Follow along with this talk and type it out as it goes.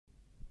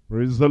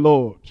Praise the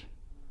Lord.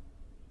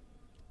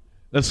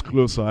 Let's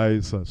close our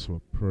eyes as we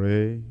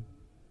pray.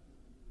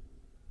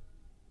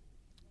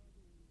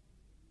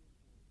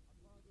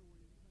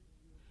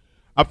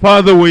 Our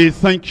Father, we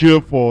thank you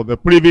for the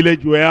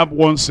privilege we have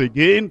once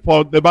again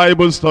for the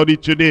Bible study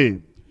today.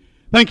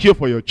 Thank you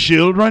for your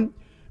children,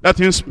 that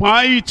in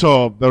spite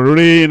of the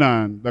rain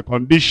and the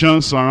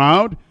conditions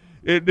around,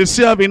 they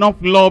still have enough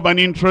love and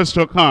interest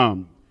to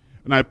come.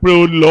 And I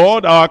pray,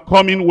 Lord, our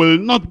coming will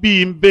not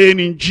be in vain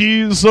in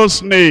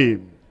Jesus'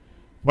 name.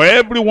 For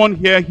everyone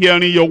here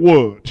hearing your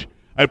word,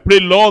 I pray,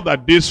 Lord,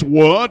 that this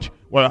word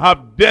will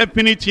have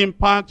definite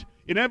impact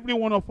in every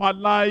one of our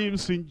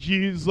lives in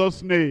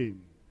Jesus'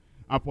 name.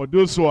 And for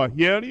those who are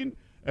hearing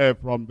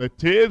from the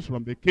tapes,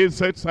 from the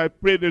cassettes, I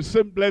pray the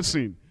same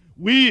blessing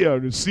we are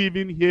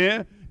receiving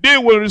here, they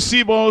will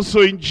receive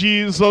also in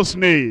Jesus'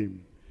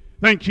 name.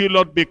 Thank you,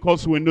 Lord,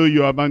 because we know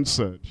you have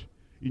answered.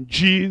 In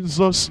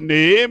Jesus'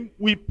 name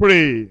we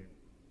pray.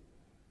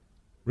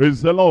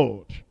 Praise the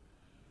Lord.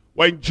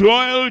 We're in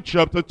Joel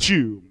chapter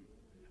 2.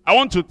 I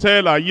want to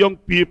tell our young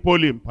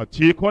people in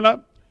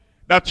particular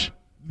that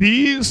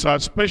these are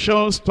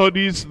special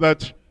studies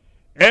that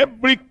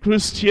every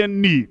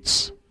Christian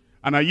needs.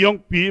 And our young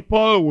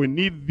people will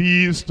need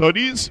these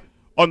studies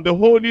on the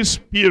Holy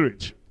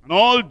Spirit. And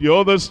all the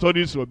other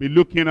studies we'll be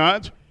looking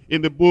at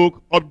in the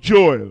book of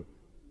Joel.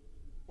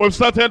 We've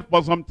started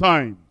for some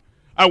time.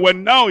 And we're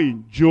now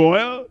in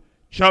Joel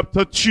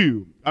chapter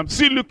 2. I'm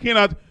still looking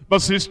at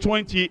verses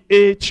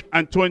 28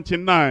 and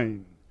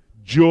 29.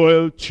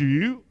 Joel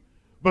 2,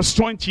 verse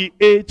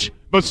 28,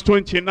 verse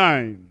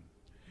 29.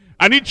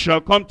 And it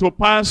shall come to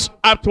pass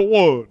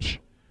afterward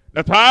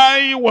that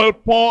I will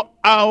pour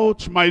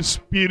out my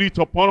spirit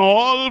upon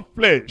all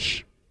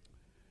flesh.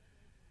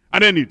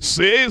 And then it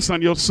says,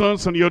 and your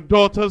sons and your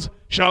daughters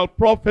shall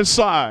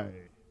prophesy.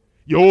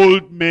 Your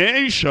old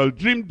men shall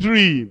dream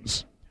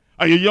dreams,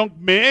 and your young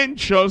men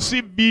shall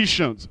see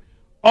visions.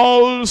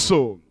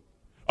 Also,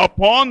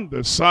 upon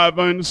the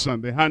servants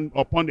and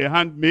upon the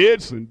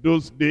handmaids in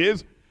those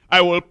days,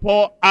 I will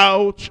pour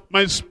out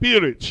my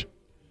spirit.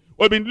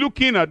 We've been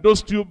looking at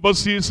those two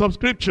verses of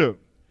Scripture.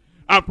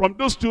 And from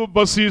those two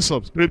verses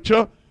of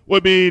Scripture,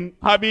 we've been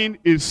having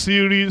a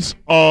series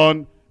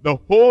on the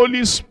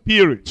Holy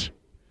Spirit.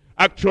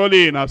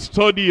 Actually, in our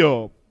study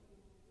of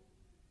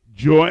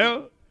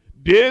Joel,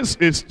 this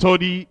is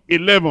study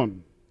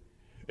 11.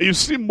 You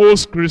see,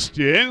 most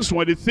Christians,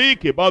 when they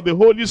think about the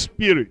Holy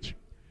Spirit,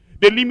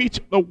 they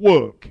limit the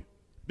work,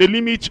 they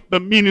limit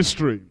the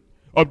ministry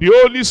of the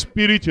Holy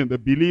Spirit in the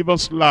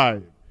believer's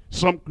life.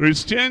 Some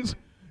Christians,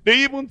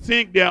 they even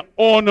think they are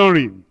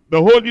honoring the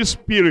Holy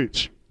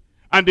Spirit,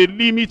 and they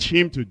limit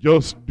him to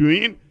just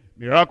doing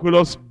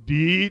miraculous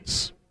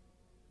deeds,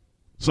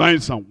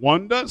 signs and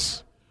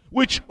wonders,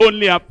 which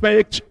only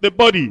affect the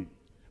body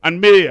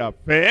and may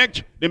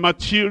affect the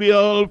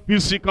material,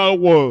 physical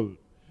world.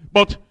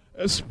 But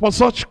as for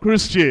such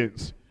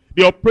Christians,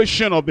 the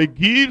operation of the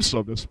gifts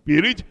of the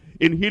Spirit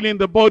in healing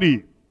the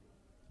body,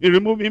 in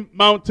removing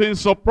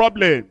mountains of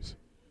problems,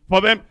 for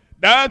them,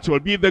 that will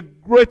be the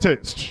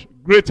greatest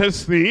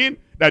thing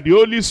that the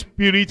Holy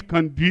Spirit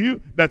can do,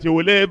 that he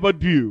will ever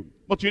do.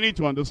 But you need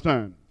to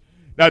understand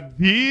that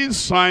these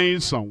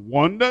signs and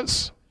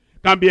wonders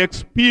can be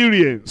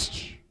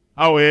experienced,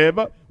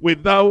 however,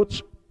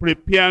 without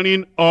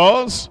preparing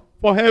us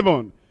for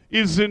heaven.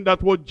 Isn't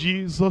that what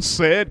Jesus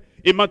said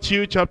in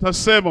Matthew chapter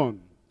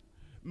 7?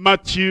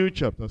 Matthew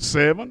chapter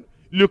 7,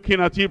 looking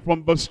at it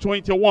from verse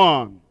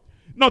 21.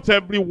 Not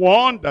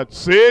everyone that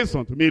says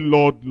unto me,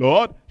 Lord,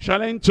 Lord,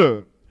 shall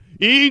enter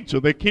into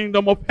the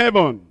kingdom of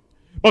heaven,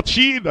 but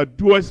he that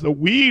doeth the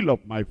will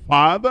of my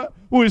Father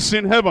who is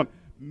in heaven.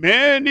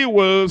 Many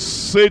will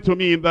say to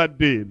me in that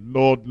day,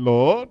 Lord,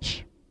 Lord,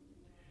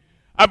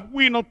 have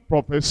we not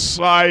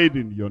prophesied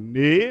in your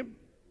name?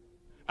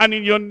 And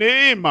in your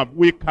name have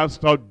we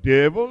cast out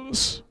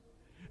devils?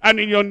 And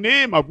in your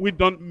name have we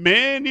done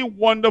many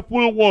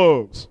wonderful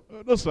works?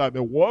 Those are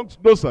the works,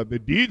 those are the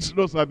deeds,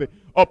 those are the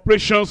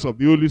operations of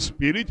the Holy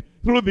Spirit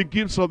through the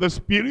gifts of the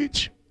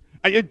Spirit.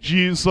 And yet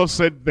Jesus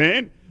said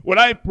then, when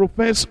I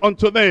profess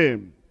unto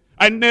them,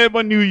 I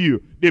never knew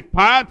you.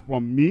 Depart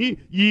from me,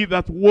 ye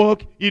that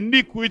work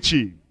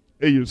iniquity.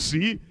 You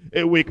see,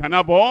 we can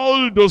have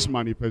all those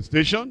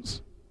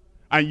manifestations,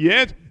 and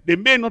yet they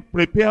may not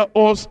prepare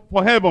us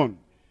for heaven.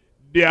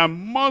 There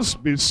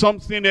must be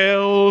something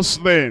else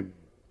then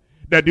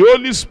that the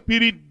Holy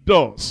Spirit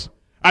does,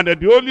 and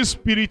that the Holy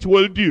Spirit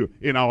will do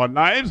in our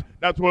lives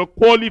that will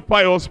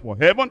qualify us for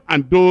heaven.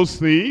 And those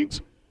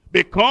things,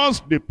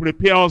 because they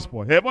prepare us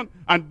for heaven,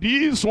 and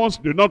these ones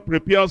do not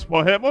prepare us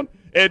for heaven,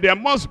 there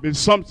must be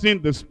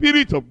something the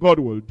Spirit of God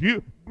will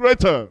do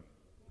greater,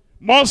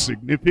 more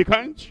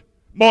significant,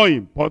 more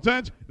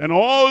important than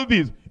all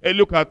these.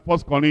 Look at 1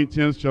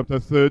 Corinthians chapter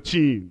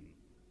 13.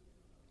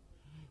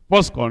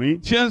 1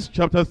 Corinthians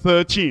chapter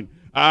 13.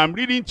 I'm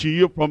reading to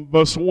you from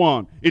verse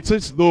 1. It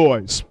says, though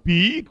I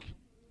speak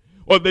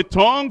with the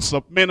tongues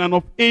of men and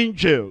of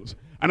angels,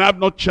 and have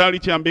not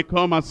charity, and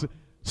become as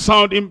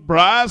sounding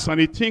brass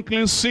and a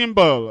tinkling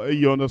cymbal.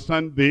 You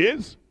understand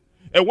this?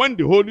 And when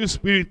the Holy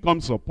Spirit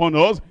comes upon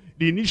us,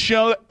 the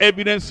initial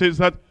evidence is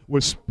that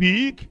we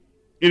speak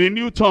in a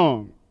new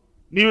tongue,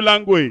 new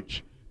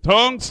language,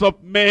 tongues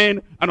of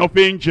men and of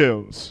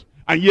angels.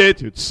 And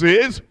yet it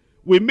says,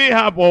 we may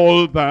have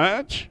all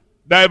that,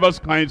 diverse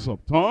kinds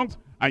of tongues,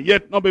 and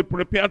yet not be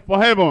prepared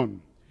for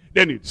heaven.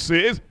 Then it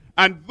says,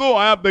 and though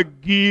I have the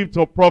gift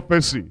of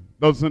prophecy,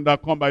 doesn't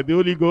that come by the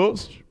Holy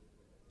Ghost?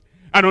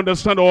 And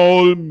understand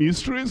all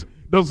mysteries,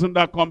 doesn't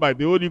that come by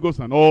the Holy Ghost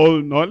and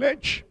all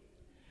knowledge?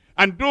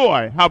 And though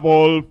I have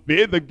all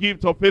faith, the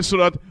gift of faith, so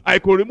that I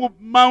could remove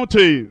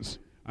mountains,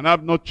 and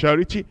have not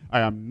charity, I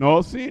am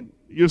nothing.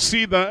 You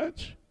see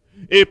that?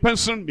 A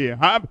person may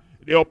have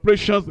the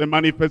operations, the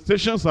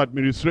manifestations,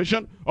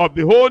 administration of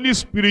the Holy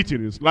Spirit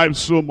in his life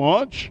so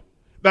much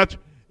that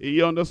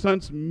he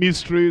understands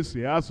mysteries,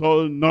 he has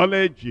all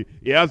knowledge,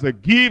 he has a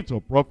gift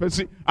of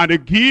prophecy and a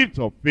gift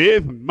of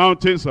faith, and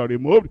mountains are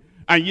removed,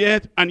 and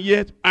yet,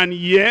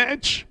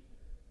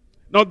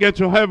 not get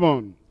to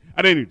heaven.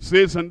 And then it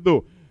says, and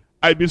though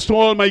I bestow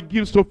all my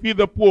gifts to feed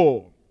the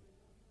poor,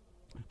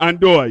 and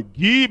though I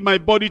give my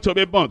body to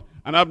be burnt,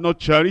 and have not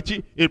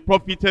charity, it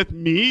profiteth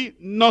me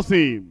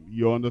nothing.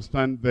 You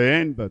understand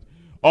then that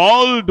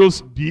all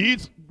those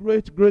deeds,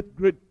 great,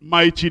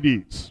 mighty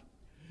deeds,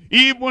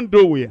 even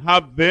though we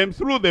have them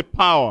through the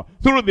power,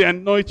 through the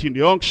anointing,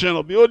 the unction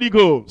of the Holy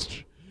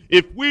Ghost,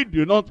 if we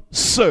do not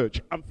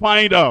search and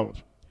find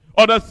out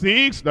other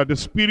things that the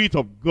Spirit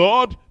of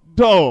God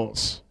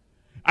does,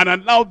 and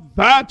allow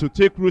that to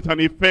take root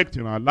and effect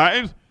in our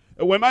lives,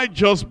 we might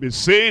just be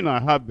saying, I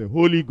have the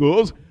Holy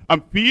Ghost,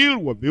 I'm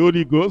filled with the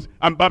Holy Ghost,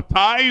 I'm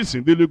baptized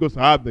in the Holy Ghost,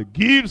 I have the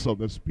gifts of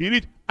the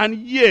Spirit, and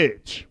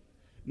yet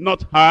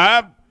not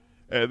have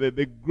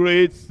the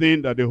great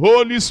thing that the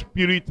Holy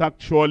Spirit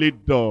actually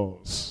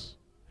does.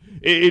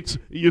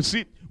 You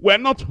see, we're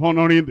not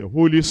honoring the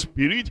Holy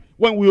Spirit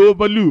when we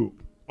overlook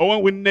or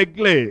when we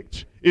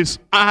neglect His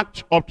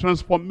act of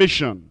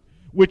transformation,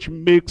 which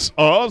makes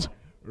us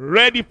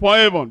ready for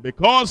heaven,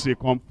 because He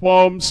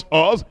conforms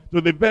us to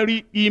the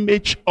very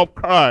image of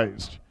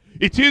Christ.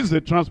 It is the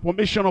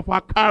transformation of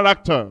our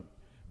character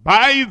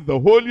by the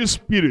Holy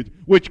Spirit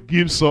which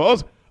gives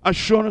us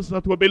assurance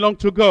that we belong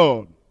to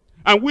God,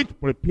 and which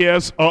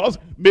prepares us,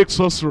 makes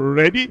us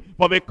ready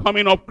for the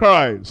coming of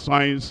Christ.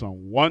 Signs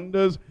and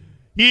wonders,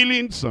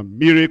 healings and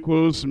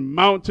miracles,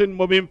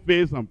 mountain-moving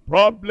faith, and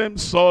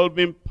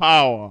problem-solving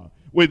power.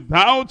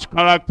 Without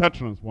character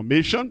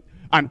transformation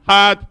and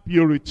heart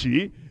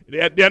purity,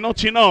 they are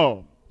not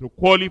enough to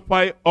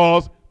qualify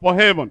us for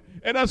heaven.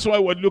 And that's why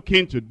we're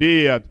looking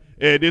today at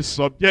this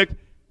subject,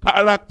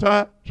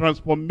 character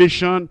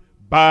transformation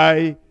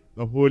by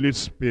the Holy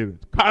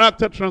Spirit.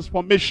 Character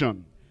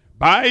transformation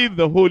by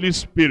the Holy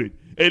Spirit.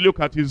 A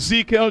look at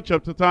Ezekiel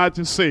chapter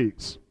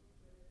 36.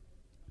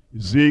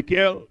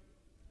 Ezekiel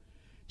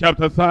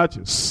chapter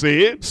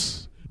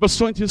 36, verse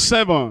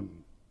 27.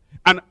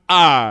 And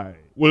I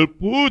will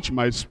put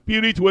my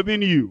spirit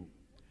within you.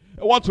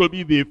 What will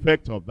be the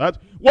effect of that?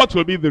 What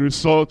will be the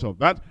result of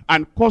that?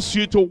 And cause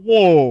you to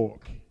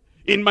walk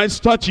in my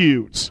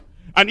statutes,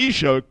 and ye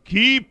shall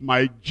keep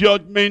my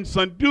judgments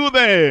and do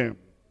them.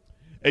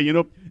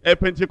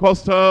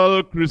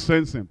 Pentecostal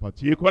Christians in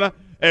particular,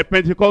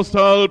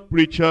 Pentecostal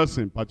preachers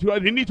in particular,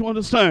 they need to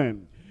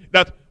understand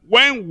that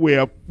when we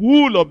are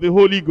full of the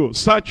Holy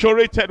Ghost,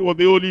 saturated with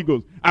the Holy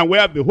Ghost, and we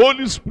have the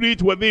Holy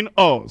Spirit within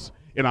us,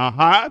 in our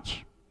heart,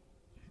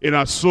 in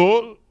our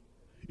soul,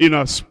 in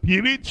our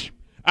spirit,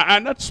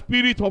 and that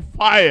spirit of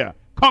fire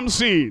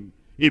comes in,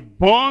 it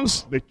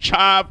burns the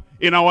chaff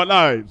in our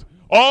lives.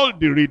 All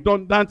the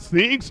redundant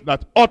things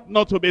that ought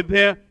not to be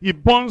there, he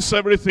burns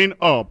everything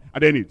up.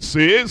 And then it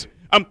says,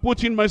 I'm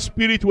putting my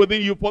spirit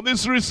within you for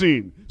this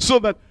reason, so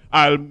that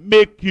I'll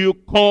make you,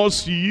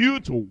 cause you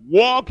to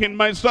walk in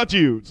my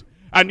statutes,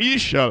 and ye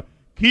shall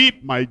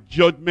keep my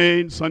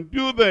judgments and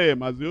do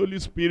them. As the Holy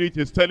Spirit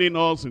is telling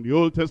us in the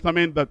Old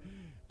Testament that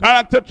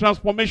character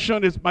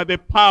transformation is by the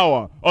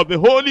power of the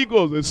Holy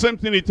Ghost. The same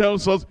thing He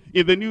tells us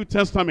in the New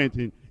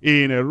Testament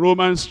in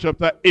Romans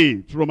chapter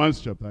 8.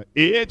 Romans chapter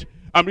 8,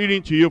 I'm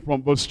reading to you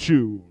from verse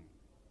 2.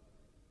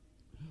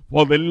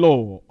 For the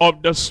law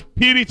of the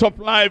Spirit of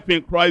life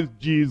in Christ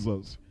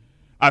Jesus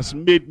has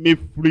made me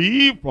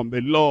free from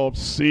the law of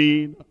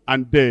sin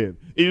and death.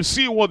 You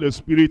see what the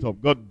Spirit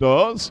of God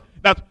does?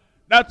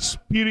 That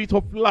Spirit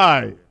of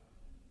life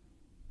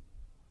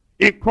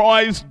in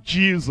Christ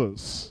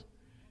Jesus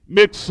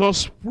makes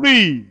us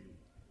free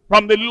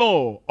from the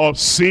law of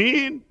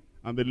sin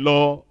and the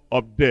law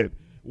of death.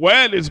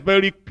 Well, it's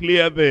very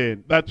clear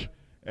then that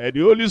the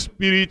Holy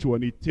Spirit,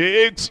 when He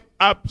takes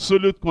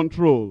absolute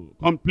control,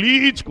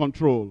 complete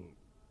control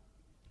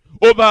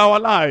over our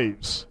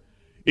lives,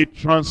 it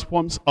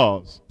transforms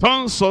us,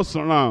 turns us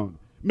around,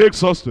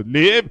 makes us to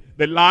live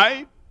the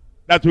life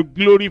that will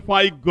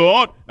glorify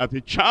God, that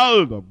a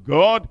child of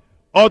God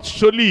ought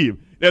to live.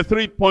 There are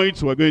 3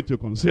 points we're going to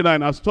consider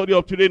in our study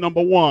of today.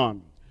 Number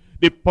 1,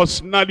 the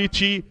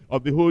personality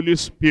of the Holy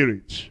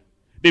Spirit.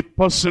 The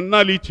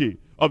personality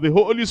of the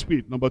Holy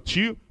Spirit. Number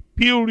 2,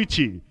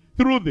 purity.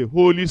 through the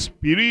Holy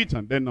Spirit.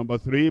 And then number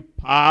 3,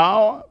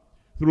 power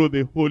through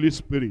the Holy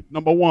Spirit.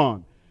 Number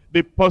 1,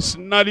 the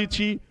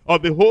personality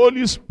of the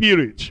Holy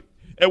Spirit.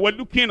 And we're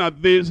looking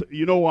at this,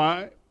 you know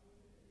why?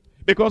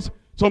 Because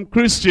some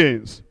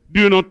Christians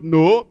do not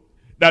know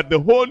that the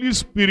Holy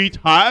Spirit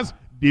has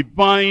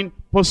divine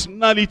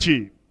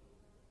personality.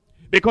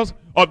 Because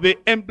of the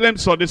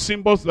emblems or the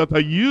symbols that are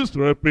used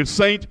to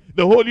represent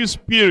the Holy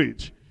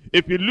Spirit.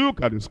 If you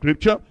look at the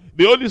scripture,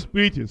 the Holy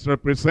Spirit is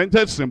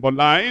represented,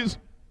 symbolized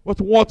with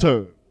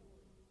water,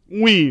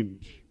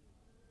 wind,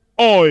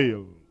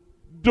 oil,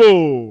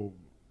 dove.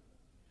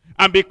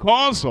 And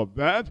because of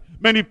that,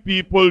 many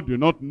people do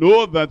not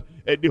know that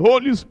the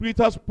Holy Spirit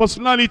has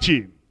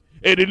personality.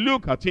 They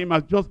look at him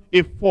as just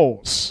a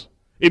force,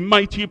 a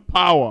mighty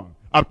power.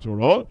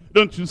 After all,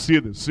 don't you see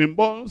the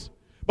symbols?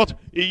 But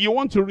you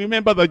want to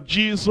remember that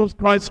Jesus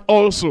Christ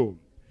also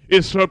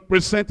is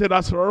represented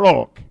as a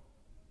rock,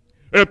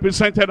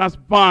 represented as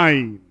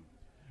vine,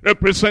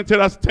 represented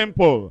as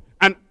temple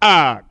and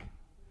ark.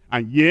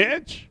 And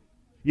yet,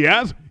 he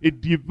has a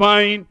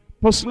divine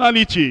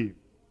personality.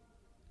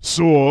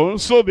 So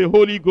also the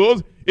Holy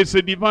Ghost is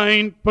a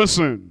divine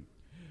person.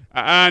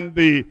 And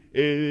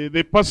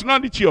the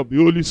personality of the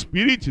Holy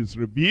Spirit is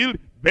revealed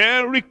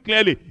very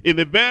clearly in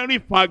the very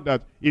fact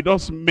that he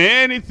does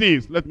many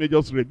things. Let me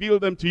just reveal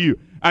them to you.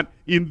 And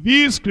in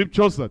these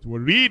scriptures that we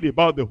read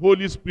about the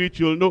Holy Spirit,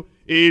 you'll know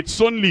it's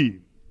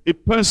only a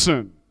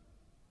person.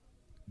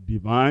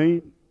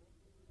 Divine,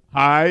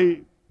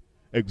 high,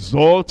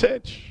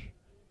 exalted,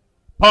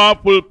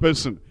 powerful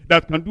person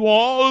that can do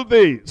all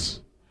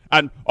this.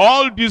 And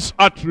all these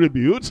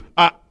attributes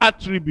are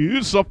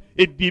attributes of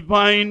a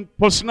divine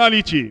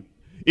personality.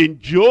 In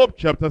Job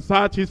chapter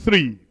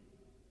 33,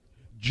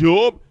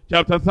 Job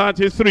chapter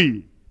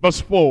 33,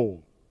 verse 4.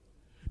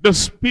 The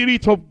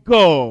Spirit of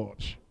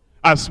God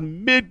has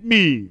made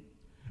me,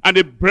 and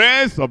the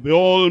breath of the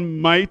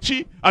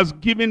Almighty has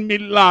given me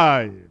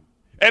life.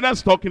 And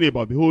that's talking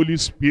about the Holy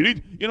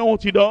Spirit. You know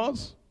what he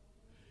does?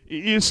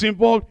 He is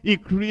involved in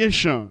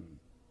creation.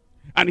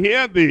 And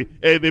here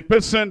the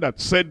person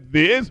that said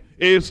this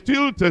is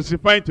still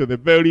testifying to the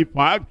very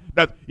fact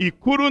that he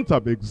couldn't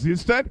have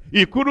existed,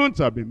 he couldn't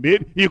have been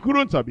made, he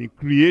couldn't have been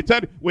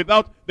created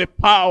without the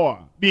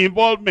power, the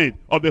involvement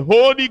of the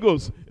Holy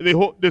Ghost.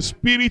 The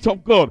Spirit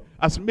of God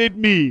has made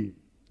me.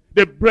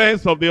 The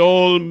breath of the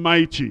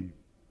Almighty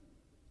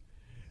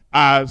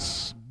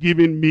has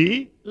given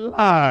me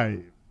life.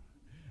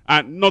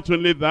 And not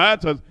only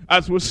that,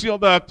 as we see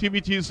other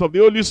activities of the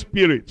Holy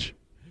Spirit,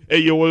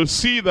 you will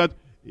see that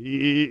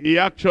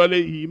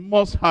he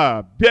must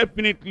have,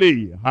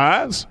 definitely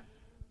has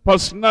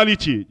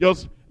personality,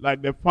 just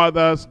like the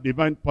Father's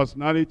divine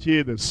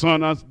personality, the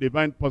Son has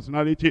divine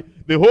personality.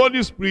 The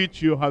Holy Spirit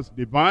too has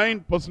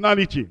divine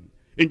personality.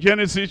 In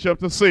Genesis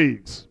chapter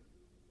 6,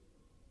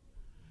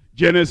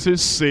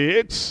 Genesis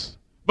 6,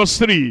 verse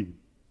 3,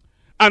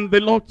 and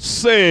the Lord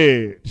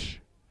said,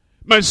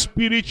 my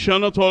spirit shall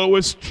not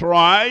always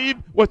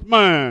strive with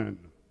man,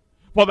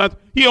 for that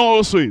he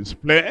also is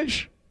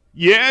flesh,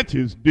 yet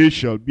his days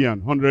shall be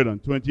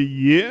 120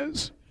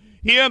 years.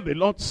 Here the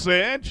Lord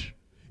said,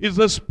 is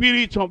the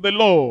Spirit of the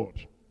Lord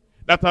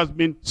that has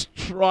been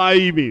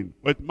striving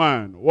with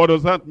man. What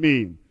does that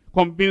mean?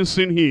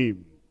 Convincing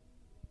him,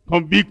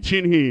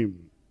 convicting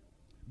him,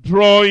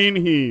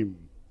 drawing him,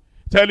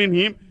 telling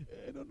him,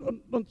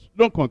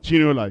 don't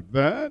continue like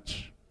that.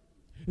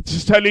 It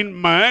is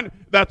telling man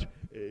that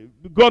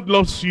God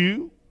loves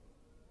you.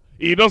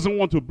 He doesn't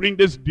want to bring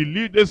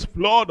this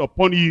flood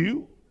upon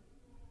you.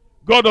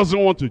 God doesn't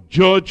want to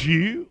judge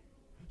you.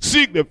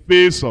 Seek the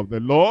face of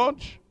the Lord.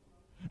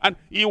 And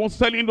he was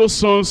telling those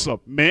sons of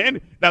men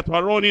that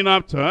were running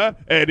after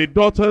the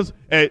daughters,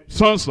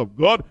 sons of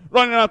God,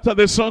 running after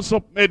the sons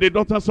of the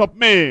daughters of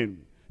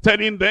men,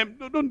 telling them,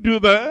 don't do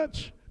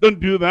that. Don't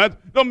do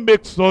that. Don't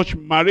make such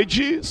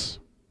marriages.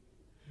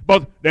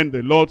 But then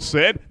the Lord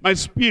said, my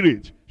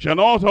spirit shall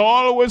not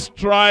always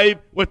strive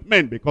with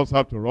men, because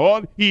after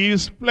all, he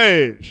is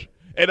flesh.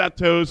 And that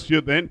tells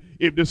you then,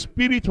 if the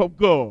Spirit of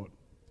God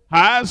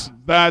has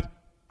that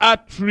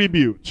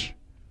attribute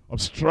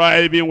of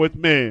striving with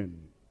men,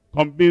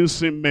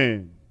 convincing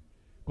men,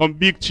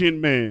 convicting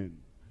men,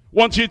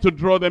 wanting to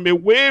draw them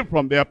away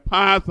from their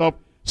path of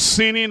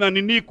sinning and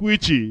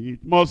iniquity,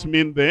 it must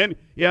mean then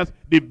he has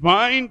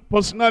divine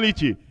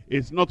personality.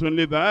 It's not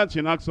only that.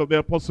 In Acts of the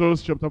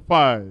Apostles chapter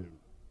 5,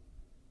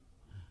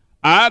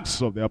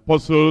 Acts of the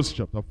Apostles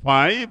chapter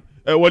 5,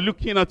 we're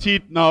looking at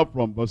it now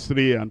from verse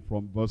 3 and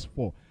from verse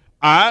 4.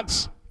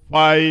 Acts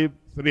 5,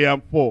 3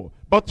 and 4.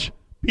 But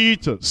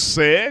Peter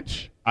said,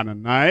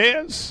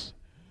 Ananias,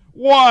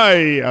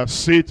 why has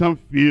Satan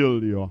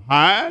filled your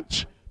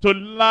heart to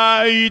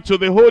lie to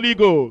the Holy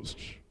Ghost?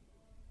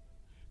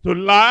 To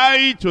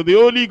lie to the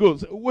Holy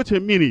Ghost. Wait a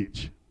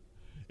minute.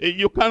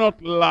 You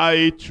cannot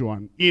lie to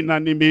an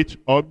inanimate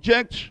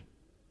object.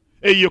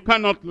 You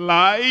cannot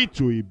lie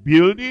to a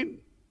building.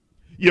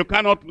 You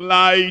cannot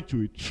lie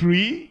to a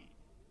tree.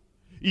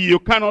 You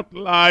cannot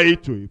lie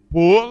to a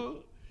pole.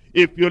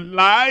 If you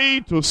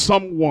lie to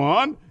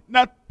someone,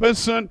 that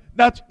person,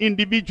 that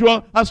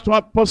individual has to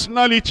have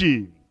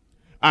personality.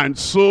 And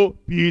so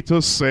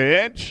Peter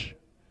said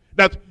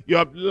that you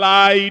have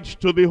lied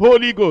to the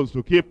Holy Ghost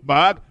to keep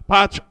back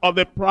part of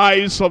the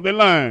price of the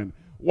land.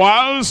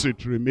 Whilst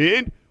it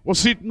remained,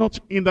 was it not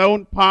in thy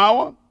own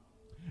power?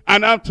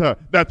 And after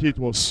that it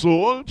was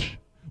sold,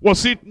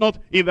 was it not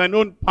in thine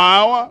own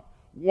power?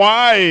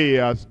 Why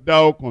hast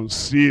thou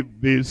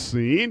conceived this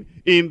sin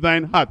in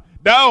thine heart?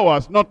 Thou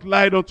hast not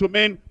lied unto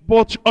men,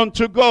 but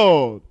unto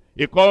God.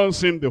 He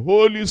calls him the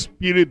Holy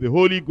Spirit, the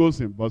Holy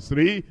Ghost in verse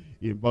 3.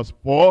 In verse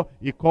 4,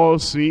 he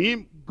calls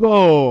him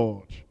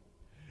God.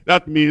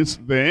 That means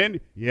then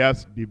he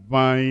has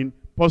divine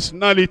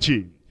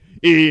personality.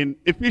 In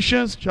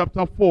Ephesians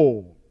chapter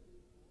 4,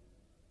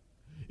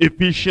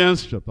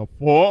 Ephesians chapter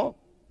 4,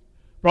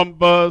 from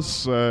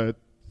verse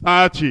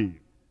 30,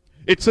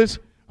 it says,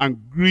 and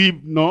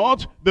grieve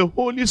not the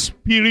Holy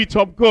Spirit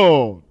of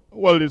God.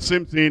 Well, the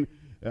same thing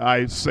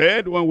I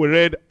said when we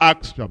read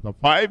Acts chapter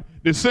 5,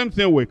 the same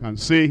thing we can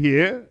say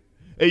here.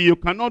 You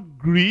cannot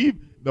grieve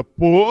the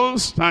pole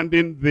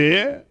standing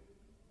there.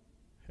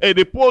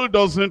 The pole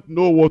doesn't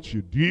know what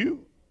you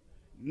do.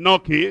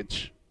 Knock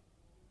it,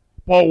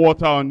 pour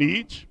water on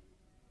it,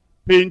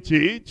 paint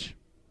it,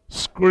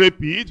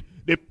 scrape it.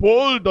 The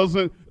pole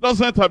doesn't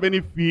have any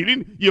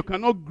feeling. You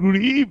cannot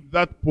grieve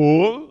that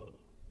pole.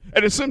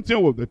 And the same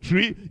thing with the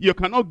tree. You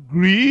cannot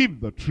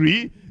grieve the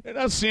tree.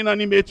 That's an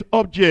inanimate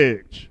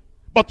object.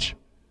 But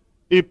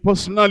a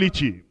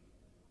personality,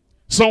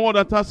 someone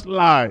that has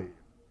life,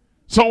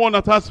 someone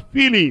that has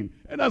feeling,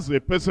 and that's the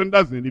person,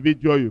 that's the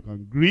individual you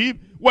can grieve.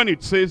 When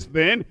it says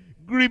then,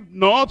 grieve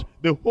not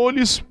the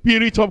Holy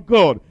Spirit of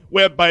God,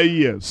 whereby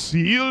ye are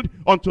sealed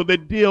unto the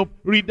day of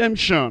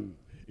redemption.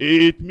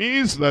 It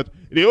means that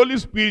the Holy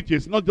Spirit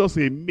is not just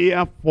a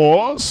mere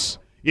force.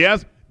 He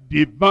has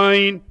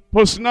divine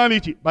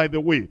personality. By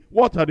the way,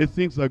 what are the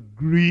things that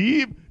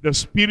grieve the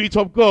Spirit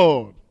of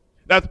God?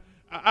 That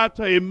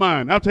after a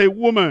man, after a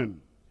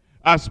woman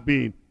has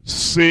been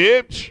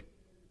saved,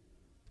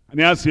 and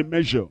he has a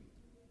measure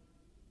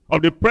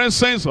of the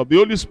presence of the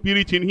Holy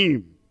Spirit in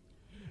him,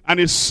 and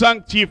is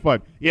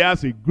sanctified, he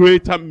has a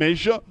greater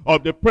measure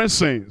of the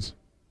presence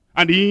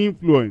and the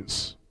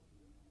influence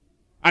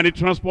and the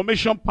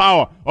transformation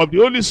power of the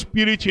Holy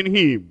Spirit in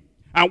him.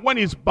 And when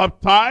he's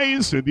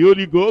baptized in the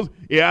Holy Ghost,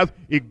 he has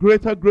a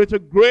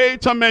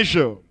greater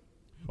measure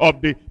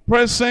of the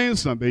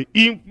presence and the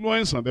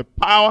influence and the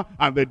power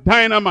and the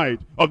dynamite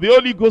of the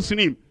Holy Ghost in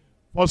him.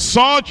 For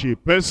such a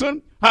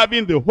person,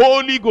 having the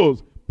Holy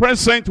Ghost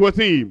present with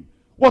him,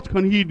 what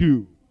can he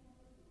do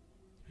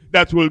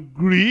that will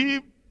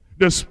grieve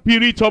the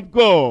Spirit of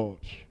God?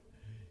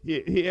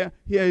 Here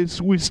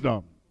is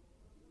wisdom.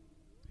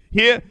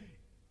 Here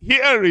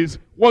is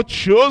what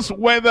shows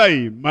whether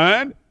a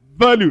man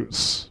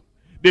values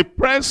the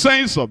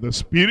presence of the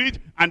Spirit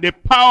and the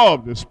power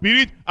of the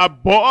Spirit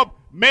above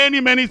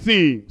many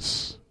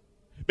things.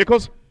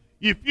 Because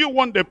if you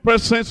want the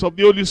presence of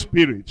the Holy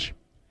Spirit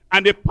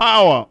and the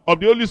power of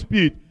the Holy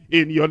Spirit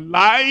in your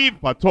life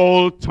at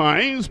all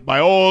times, by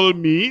all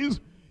means,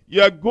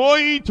 you are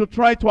going to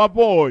try to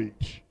avoid,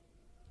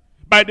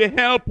 by the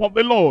help of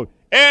the Lord,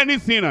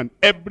 anything and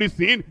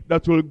everything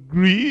that will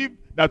grieve,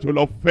 that will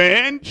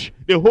offend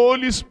the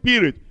Holy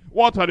Spirit.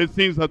 What are the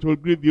things that will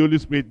grieve the Holy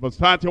Spirit? Verse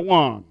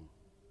 31.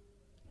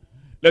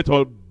 Let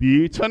all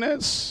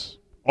bitterness,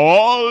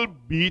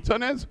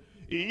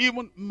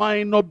 even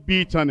minor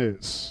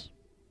bitterness,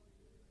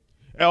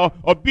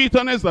 or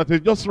bitterness that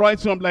is just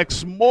rising up like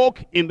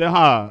smoke in the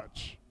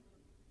heart,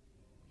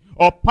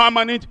 or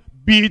permanent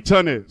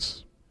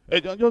bitterness,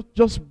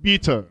 just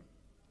bitter.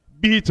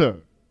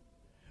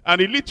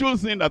 And the little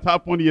thing that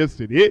happened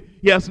yesterday,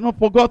 he has not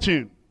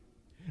forgotten.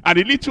 And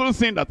the little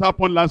thing that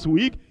happened last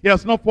week, he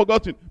has not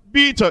forgotten.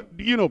 Bitter,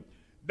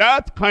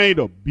 that kind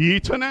of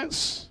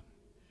bitterness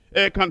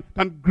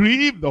can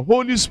grieve the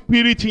Holy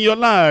Spirit in your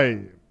life.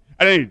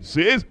 And then it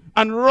says,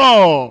 and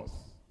wrath.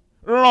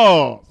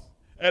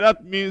 And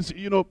that means,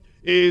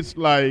 it's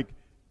like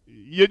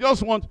you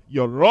just want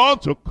your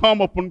wrath to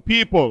come upon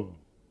people.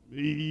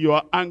 You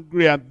are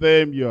angry at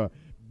them, you're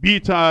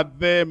bitter at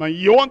them, and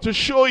you want to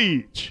show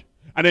it.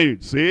 And then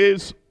it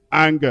says,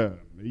 anger.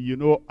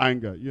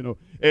 Anger.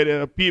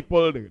 There are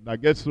people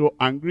that get so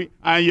angry,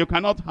 and you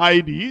cannot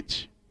hide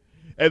it.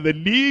 And the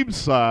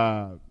lips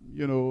are,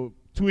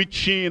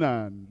 twitching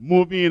and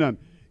moving, and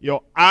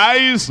your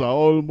eyes are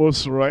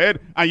almost red,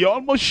 and you're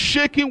almost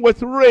shaking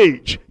with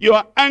rage. You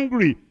are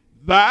angry.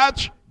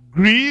 That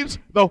grieves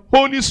the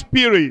Holy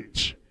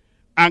Spirit.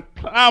 And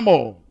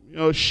clamor,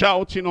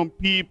 shouting on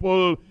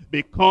people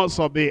because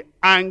of the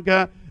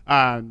anger,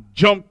 and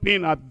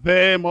jumping at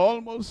them,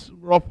 almost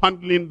rough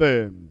handling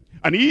them.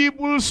 And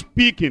evil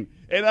speaking,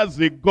 and that's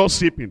the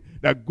gossiping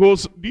that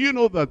goes. Do you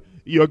know that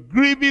you're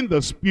grieving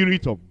the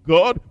Spirit of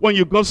God when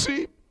you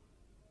gossip?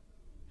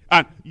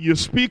 And you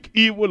speak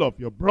evil of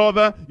your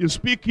brother, you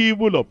speak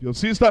evil of your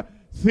sister,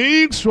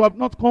 things you have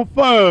not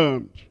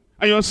confirmed.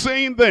 And you're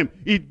saying them,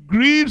 it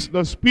grieves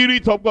the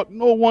Spirit of God.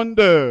 No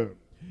wonder.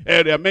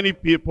 There are many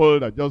people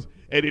that just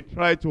and they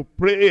try to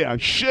pray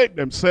and shake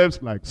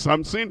themselves like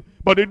Samson,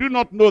 but they do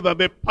not know that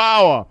the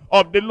power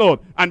of the Lord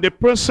and the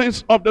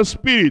presence of the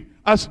Spirit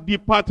has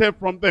departed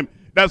from them.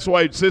 That's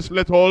why it says,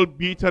 let all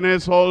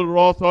bitterness, all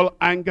wrath, all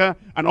anger,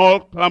 and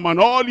all clamor, and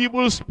all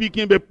evil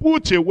speaking be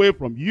put away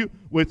from you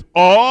with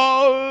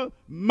all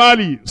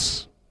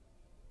malice.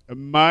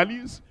 And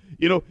malice,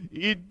 you know,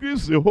 it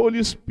gives the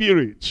Holy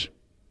Spirit.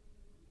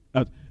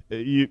 That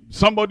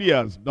somebody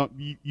has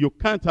done, you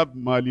can't have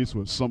malice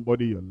with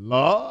somebody you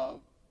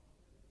love.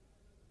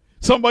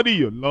 Somebody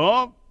you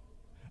love,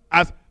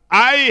 as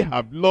I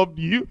have loved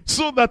you,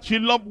 so that you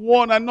love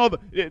one another.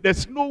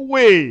 There's no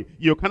way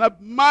you can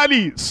have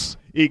malice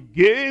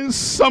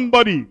against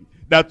somebody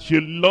that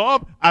you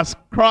love as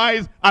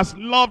Christ has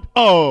loved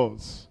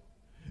us.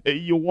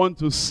 You want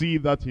to see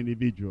that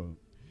individual.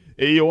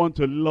 You want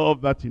to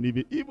love that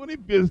individual. Even if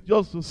it's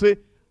just to say,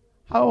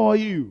 how are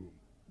you?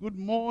 Good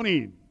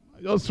morning.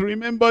 I just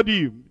remembered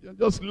you. I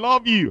just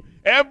love you.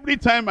 Every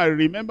time I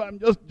remember, I'm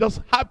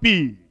just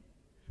happy.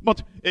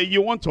 But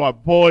you want to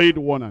avoid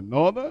one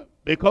another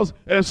because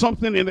there's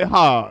something in the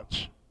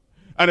heart.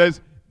 And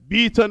there's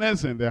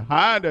bitterness in the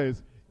heart.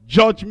 There's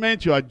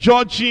judgment. You are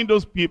judging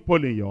those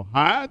people in your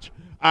heart.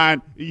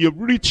 And you're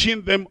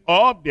reaching them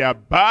up. They are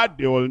bad.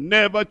 They will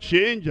never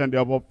change. And they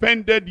have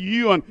offended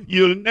you. And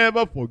you'll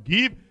never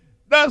forgive.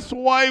 That's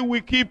why we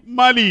keep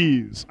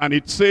malice. And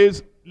it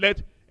says,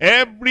 let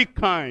every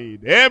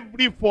kind,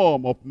 every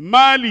form of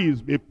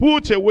malice be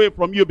put away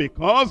from you,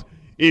 because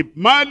if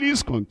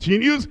malice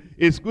continues,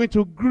 it's going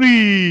to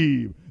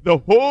grieve the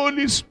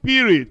Holy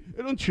Spirit.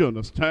 Don't you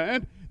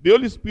understand? The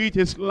Holy Spirit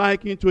is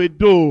likened to a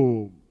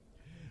dove.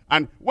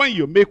 And when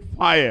you make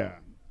fire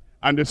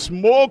and the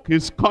smoke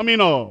is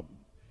coming up,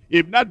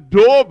 if that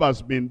dove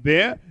has been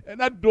there, and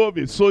that dove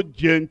is so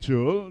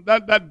gentle,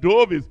 that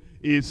dove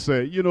is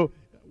you know,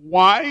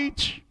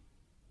 white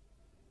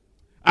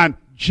and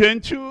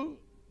gentle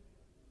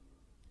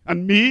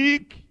and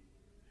meek,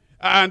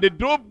 and the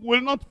dove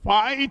will not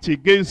fight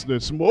against the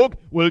smoke,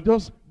 will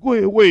just go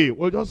away,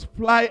 will just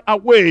fly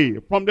away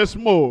from the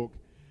smoke.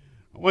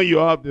 When you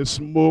have the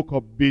smoke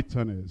of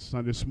bitterness,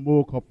 and the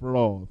smoke of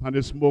wrath, and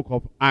the smoke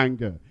of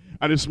anger,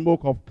 and the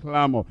smoke of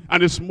clamor,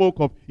 and the smoke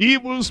of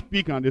evil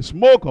speaking, and the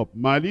smoke of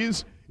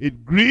malice,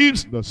 it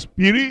grieves the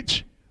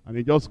Spirit, and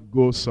it just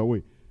goes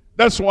away.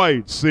 That's why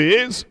it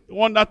says, you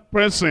want that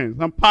presence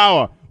and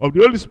power of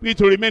the Holy Spirit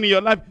to remain in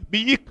your life. Be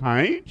ye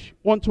kind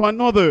one to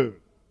another,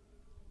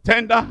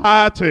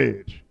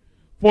 tender-hearted,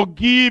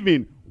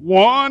 forgiving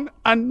one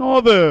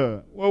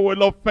another. We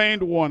will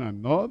offend one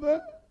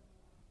another.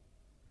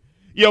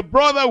 Your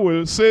brother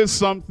will say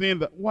something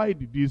that, why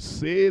did you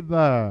say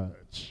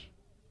that?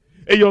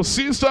 And your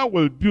sister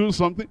will do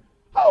something.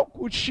 How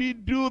could she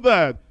do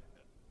that?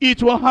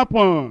 It will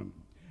happen.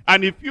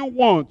 And if you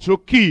want to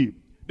keep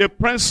the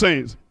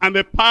presence and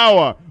the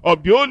power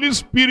of the Holy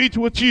Spirit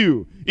with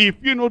you, if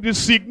you know the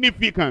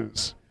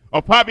significance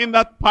of having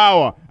that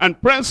power and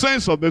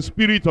presence of the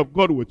Spirit of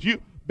God with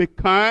you, be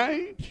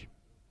kind,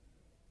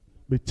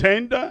 be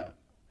tender,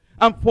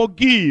 and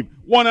forgive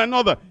one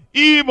another,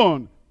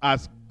 even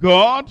as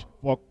God,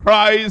 for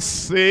Christ's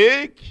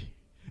sake,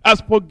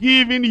 has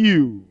forgiven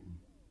you.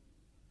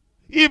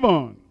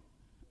 Even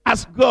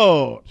as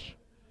God,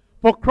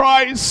 for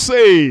Christ's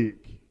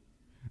sake,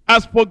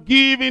 has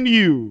forgiven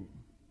you.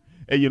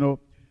 And you know,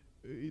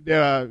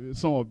 there are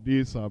some of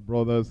these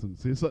brothers and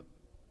sisters.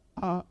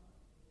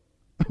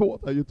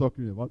 What are you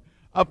talking about?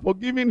 I've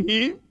forgiven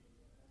him.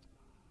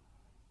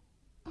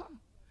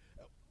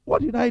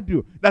 What did I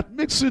do that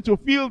makes you to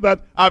feel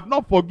that I've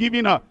not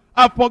forgiven her?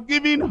 I've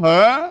forgiven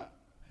her.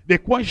 The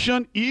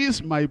question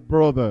is, my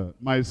brother,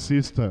 my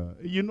sister,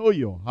 you know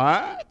your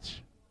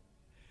heart.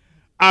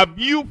 Have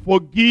you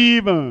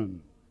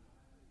forgiven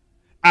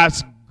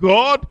as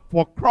God,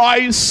 for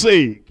Christ's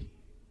sake,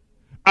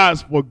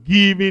 has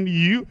forgiven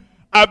you?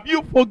 Have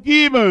you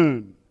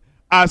forgiven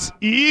as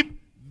if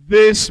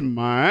this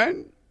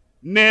man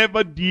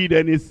never did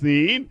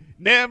anything,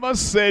 never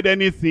said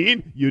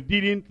anything you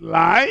didn't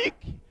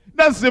like?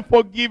 That's the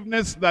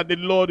forgiveness that the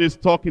Lord is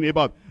talking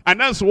about. And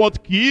that's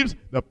what keeps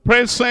the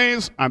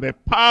presence and the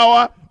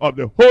power of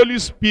the Holy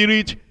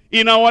Spirit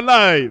in our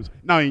lives.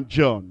 Now in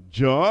John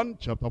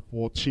chapter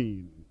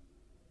 14.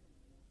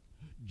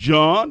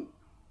 John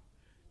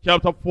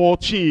chapter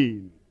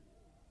 14.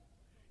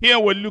 Here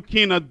we're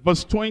looking at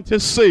verse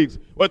 26.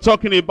 We're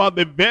talking about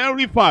the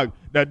very fact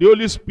that the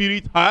Holy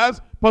Spirit has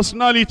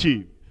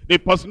personality. The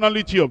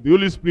personality of the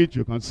Holy Spirit,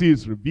 you can see,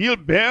 is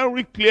revealed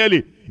very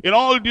clearly in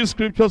all these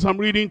scriptures I'm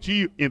reading to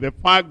you, in the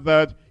fact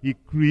that he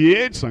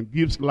creates and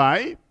gives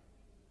life.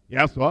 He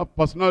has to have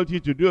personality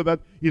to do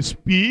that. He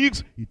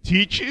speaks, he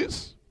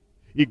teaches,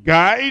 he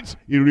guides,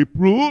 he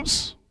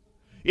reproves.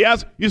 He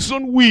has his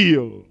own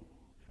will.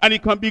 And he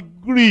can be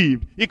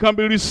grieved, he can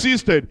be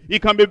resisted, he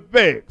can be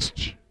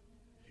vexed.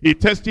 He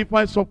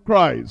testifies of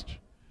Christ.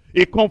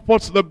 He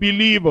comforts the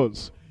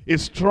believers. He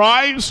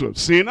strives with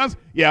sinners.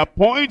 He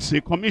appoints,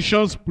 he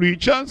commissions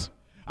preachers.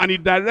 And he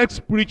directs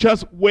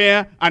preachers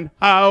where and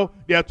how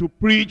they are to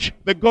preach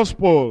the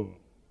gospel.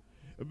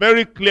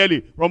 very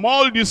clearly from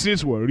all these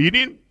things we're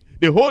reading,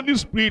 the Holy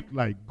Spirit,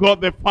 like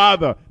God the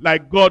Father,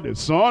 like God the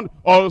Son,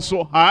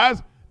 also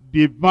has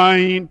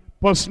divine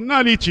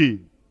personality.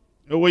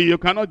 Well, you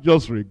cannot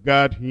just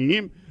regard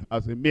him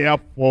as a mere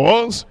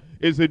force.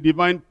 He's a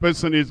divine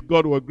person. He's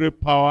God with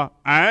great power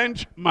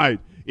and might.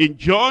 In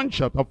John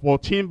chapter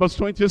 14, verse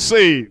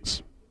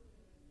 26,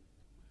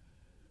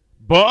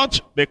 but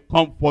the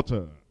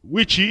Comforter,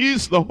 which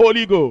is the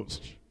Holy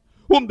Ghost,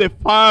 whom the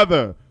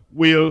Father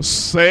will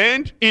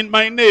send in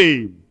my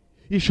name,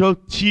 he shall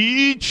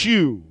teach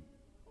you.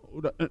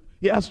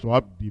 He has to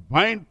have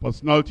divine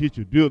personality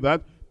to do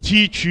that.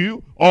 Teach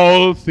you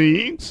all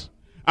things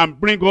and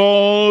bring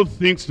all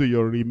things to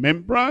your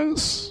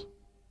remembrance.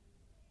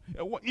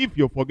 If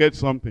you forget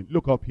something,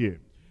 look up here.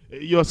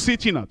 You're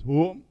sitting at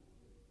home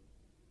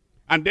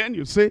and then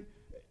you say,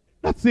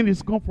 that thing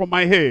is gone from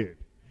my head.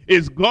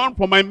 It's gone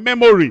from my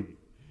memory.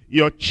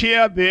 Your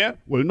chair there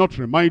will not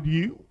remind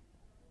you.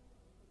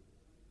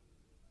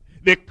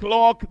 The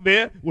clock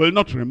there will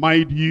not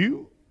remind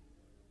you.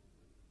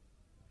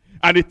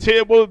 And the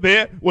table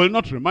there will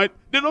not remind.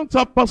 They don't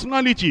have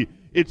personality.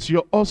 It's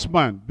your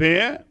husband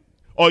there,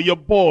 or your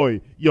boy,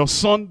 your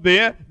son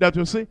there, that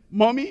will say,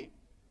 Mommy,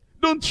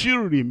 don't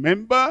you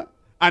remember?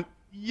 And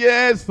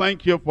yes,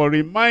 thank you for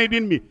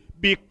reminding me.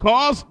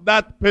 Because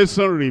that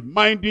person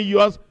reminding you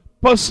has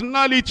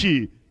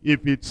personality.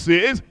 If it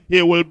says,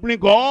 he will bring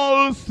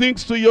all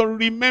things to your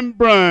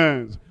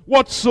remembrance,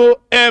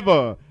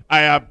 whatsoever I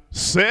have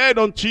said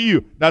unto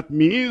you, that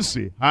means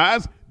he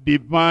has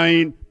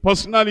divine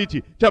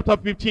personality. Chapter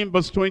 15,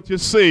 verse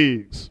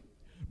 26.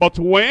 But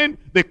when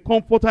the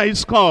Comforter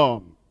is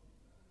come,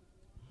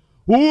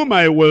 whom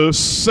I will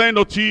send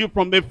unto you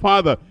from the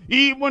Father,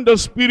 even the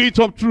Spirit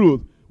of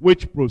truth,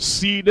 which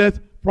proceedeth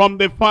from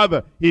the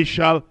Father, he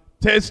shall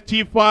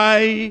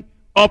testify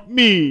of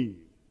me.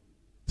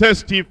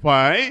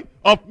 Testify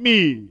of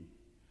me.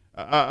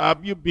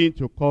 Have you been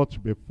to court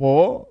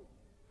before?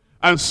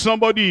 And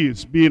somebody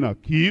is being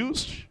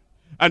accused.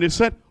 And they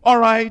said, all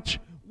right,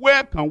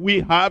 where can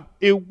we have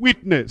a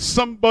witness,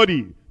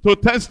 somebody to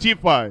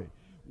testify?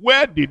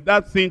 Where did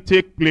that thing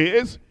take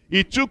place?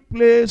 It took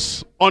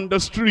place on the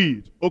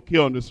street. Okay,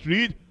 on the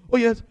street. Oh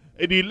yes,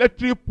 the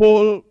electric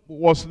pole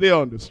was there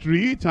on the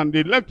street, and the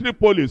electric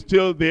pole is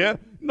still there.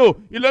 No,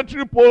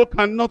 electric pole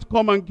cannot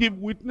come and give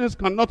witness,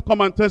 cannot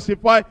come and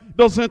testify,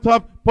 doesn't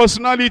have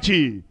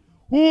personality.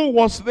 Who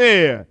was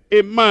there?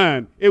 A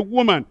man, a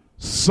woman,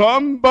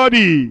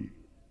 somebody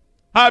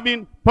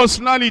having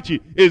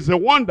personality is the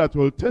one that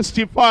will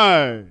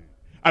testify.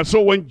 And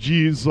so when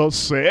Jesus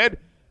said,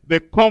 the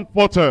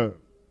Comforter,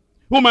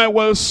 whom I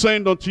will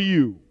send unto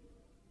you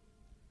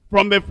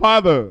from the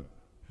Father,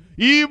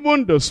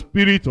 even the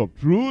Spirit of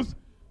truth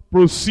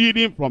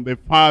proceeding from the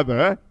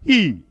Father,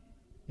 he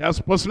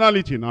has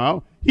personality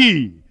now.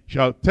 He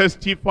shall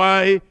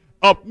testify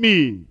of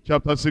me.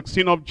 Chapter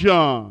 16 of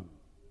John,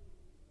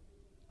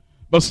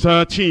 verse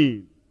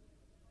 13.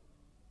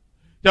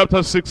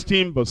 Chapter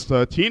 16, verse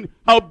 13.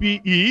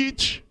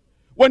 Howbeit,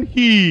 when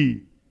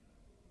he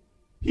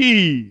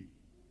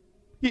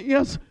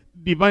has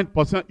divine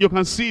personality. You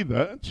can see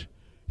that.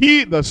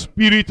 He, the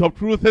Spirit of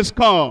truth, has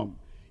come.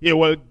 He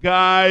will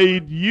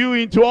guide you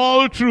into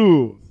all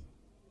truth.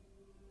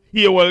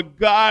 He will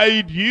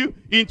guide you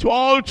into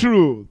all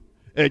truth.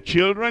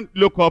 Children,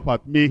 look up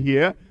at me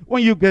here.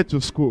 When you get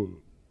to school,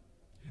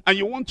 and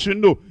you want to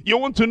know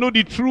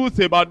the truth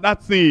about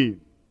that thing,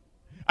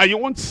 and you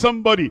want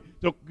somebody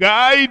to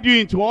guide you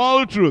into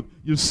all truth,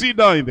 you sit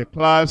down in the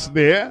class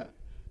there,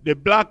 the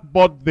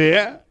blackboard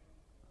there,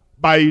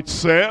 by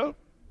itself,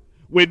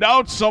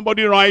 without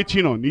somebody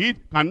writing on it,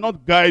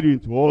 cannot guide you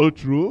into all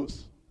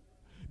truth.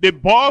 The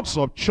box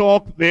of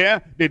chalk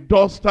there, the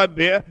duster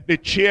there, the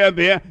chair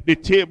there, the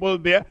table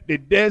there, the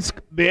desk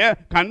there,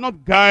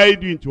 cannot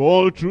guide you into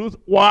all truth.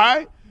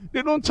 Why?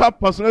 They don't have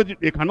personality.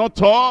 They cannot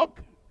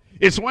talk.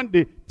 It's when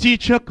the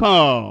teacher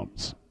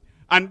comes,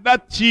 and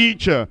that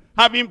teacher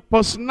having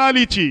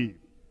personality,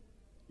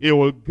 he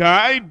will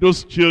guide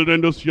those children,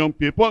 those young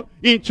people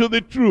into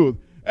the truth.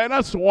 And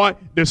that's why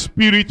the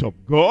Spirit of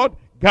God,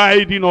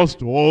 guiding us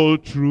to all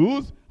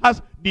truth,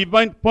 has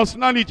divine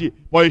personality.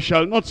 For he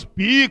shall not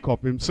speak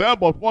of himself,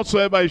 but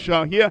whatsoever he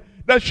shall hear,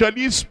 that shall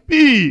he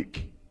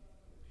speak.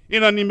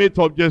 Inanimate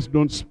objects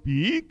don't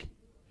speak.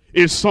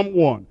 Is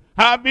someone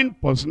having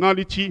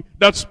personality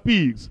that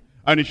speaks,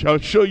 and he shall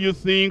show you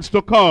things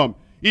to come.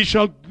 He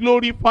shall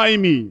glorify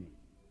me,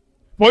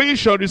 for he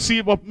shall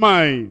receive of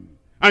mine,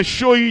 and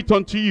show it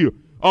unto you.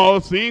 All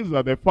things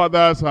that the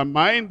Father's are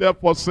mine,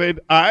 therefore said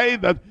I,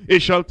 that he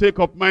shall take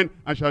of mine,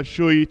 and shall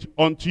show it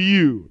unto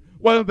you.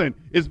 Well then,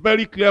 it's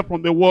very clear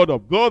from the word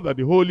of God that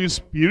the Holy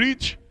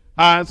Spirit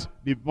has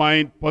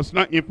divine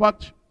personality. In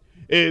fact,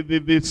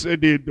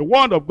 the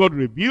word of God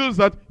reveals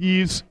that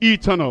he is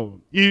eternal,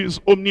 he is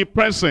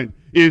omnipresent,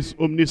 he is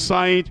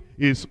omniscient,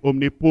 he is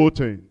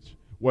omnipotent.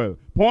 Well,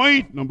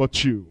 point number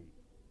 2.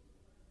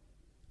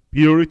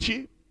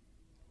 Purity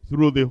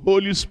through the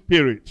Holy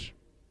Spirit.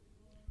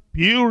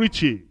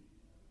 Purity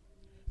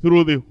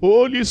through the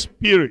Holy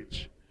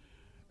Spirit.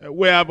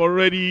 We have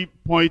already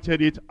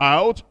pointed it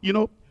out.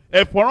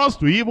 For us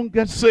to even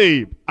get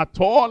saved at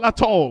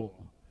all,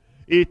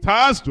 it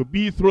has to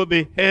be through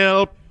the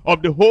help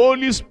of the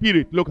Holy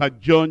Spirit. Look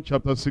at John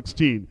chapter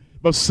 16,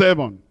 verse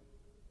 7.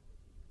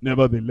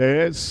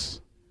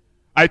 Nevertheless,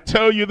 I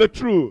tell you the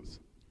truth.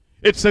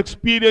 It's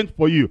expedient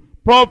for you,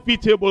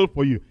 profitable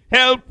for you,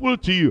 helpful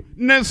to you,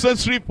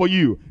 necessary for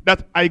you,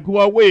 that I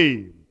go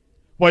away.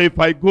 For if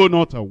I go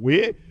not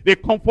away, the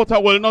Comforter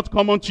will not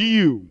come unto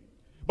you.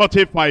 But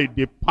if I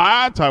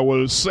depart, I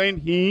will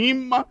send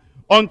him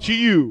unto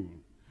you.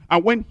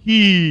 And when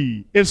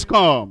he is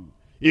come,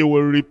 he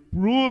will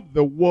reprove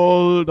the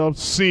world of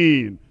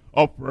sin,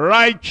 of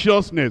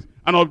righteousness,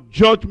 and of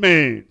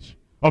judgment.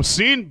 Of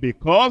sin,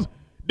 because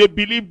they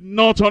believe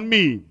not on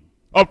me.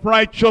 Of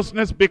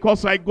righteousness,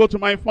 because I go to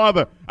my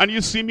Father, and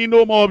you see me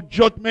no more. Of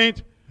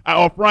judgment,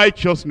 of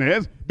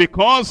righteousness,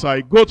 because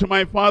I go to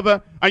my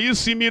Father, and you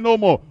see me no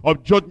more.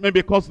 Of judgment,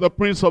 because the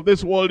prince of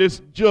this world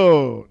is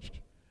judged.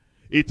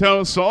 It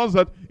tells us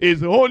that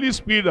it's the Holy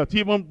Spirit that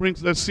even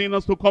brings the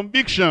sinners to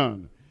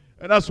conviction.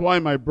 And that's why,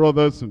 my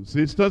brothers and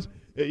sisters,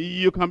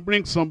 you can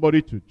bring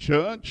somebody to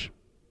church.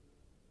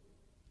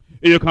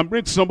 You can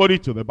bring somebody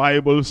to the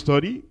Bible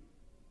study.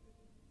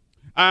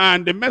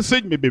 And the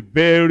message may be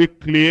very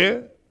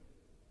clear.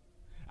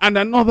 And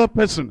another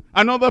person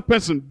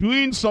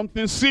doing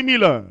something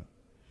similar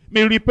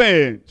may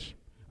repent.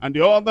 And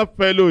the other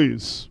fellow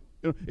is,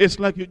 it's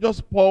like you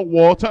just pour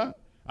water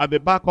at the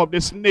back of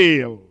the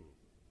snail,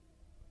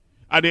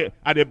 at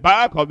the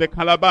back of the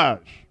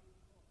calabash,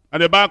 at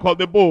the back of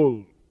the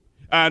bowl.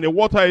 And the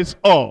water is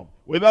up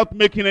without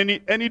making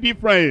any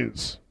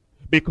difference.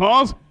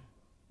 Because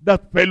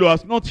that fellow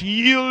has not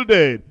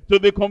yielded to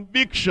the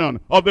conviction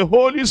of the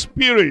Holy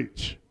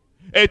Spirit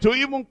to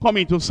even come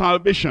into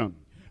salvation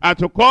and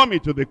to come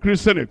into the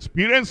Christian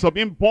experience of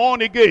being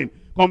born again,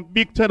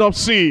 convicted of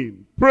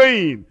sin,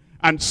 praying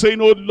and saying,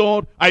 oh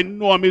Lord, I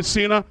know I'm a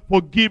sinner,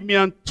 forgive me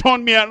and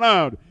turn me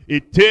around.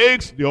 It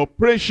takes the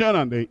operation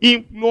and the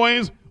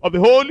influence of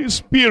the Holy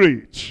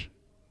Spirit.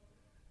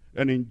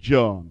 And in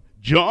John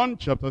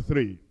chapter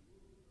 3,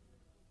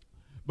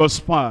 verse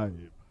 5,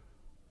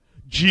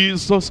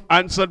 Jesus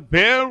answered,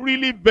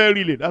 verily,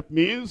 verily. That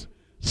means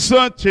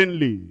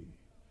certainly,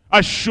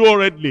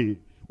 assuredly,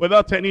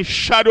 without any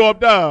shadow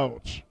of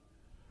doubt.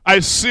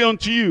 I say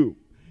unto you,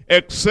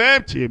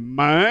 except a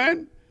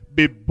man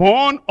be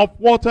born of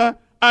water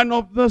and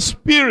of the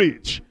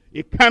Spirit,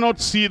 he cannot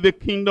see the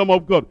kingdom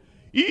of God.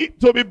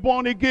 To be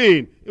born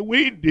again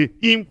with the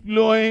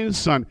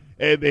influence and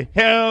the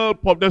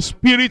help of the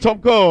Spirit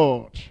of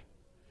God.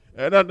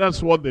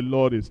 That's what the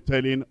Lord is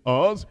telling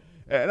us.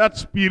 That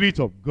Spirit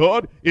of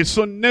God is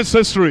so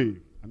necessary.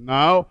 And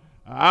now,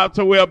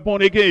 after we are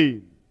born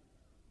again,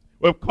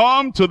 we've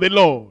come to the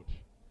Lord.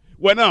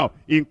 We're now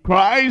in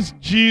Christ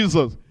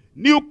Jesus,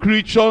 new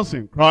creatures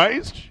in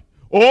Christ.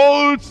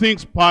 All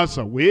things pass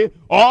away,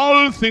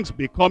 all things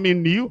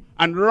becoming new,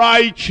 and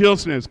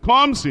righteousness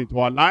comes into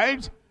our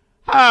lives.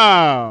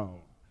 How?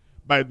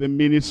 By the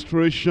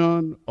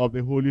ministration of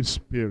the Holy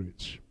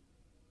Spirit.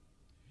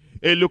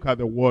 Hey, look at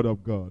the Word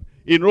of God.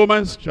 In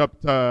Romans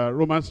chapter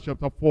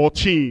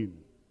 14.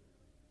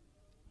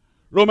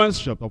 Romans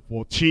chapter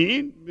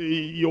 14,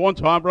 you want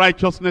to have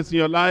righteousness in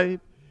your life?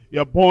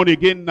 You're born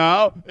again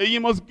now. You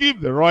must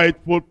give the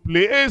rightful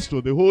place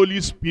to the Holy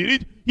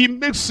Spirit. He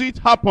makes it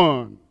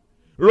happen.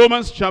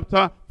 Romans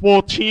chapter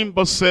 14,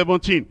 verse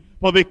 17.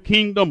 For the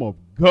kingdom of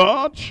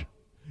God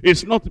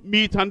is not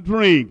meat and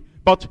drink,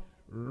 but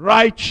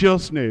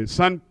righteousness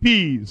and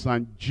peace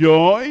and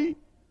joy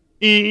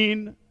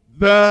in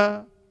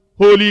the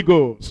Holy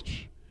Ghost.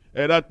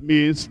 And that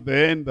means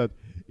then that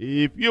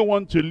if you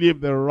want to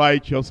live the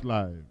righteous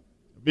life,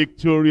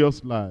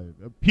 victorious life,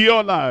 a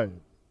pure life,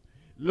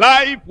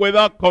 life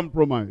without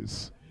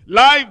compromise,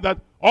 life that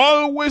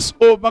always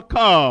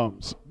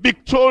overcomes,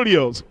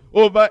 victorious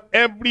over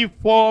every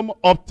form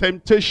of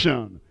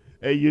temptation,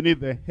 you need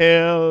the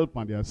help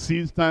and the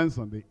assistance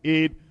and the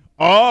aid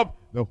of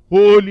the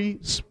Holy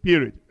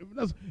Spirit.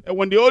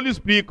 When the Holy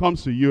Spirit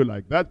comes to you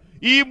like that,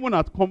 even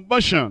at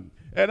conversion,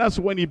 that's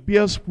when he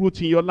bears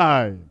fruit in your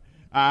life.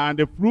 And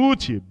the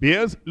fruit he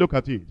bears, look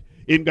at it,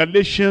 in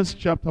Galatians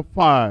chapter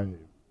 5.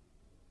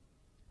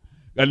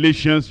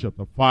 Galatians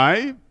chapter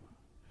 5,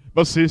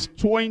 verses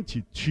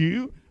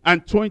 22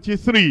 and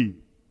 23.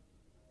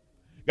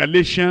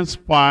 Galatians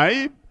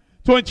 5,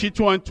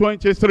 22 and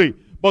 23.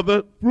 But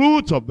the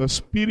fruit of the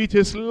Spirit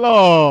is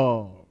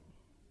love.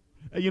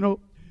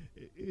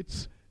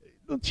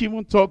 Don't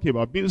even talk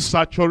about being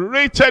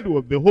saturated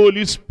with the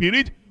Holy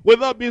Spirit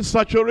without being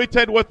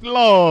saturated with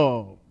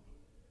love.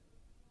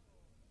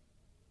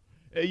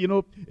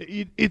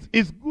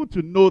 It's good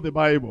to know the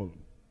Bible.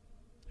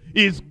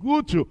 It's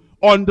good to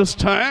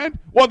understand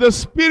what the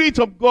Spirit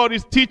of God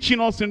is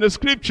teaching us in the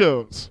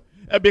Scriptures.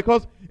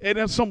 Because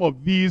there's some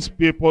of these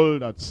people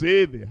that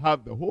say they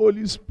have the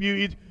Holy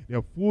Spirit,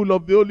 they're full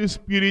of the Holy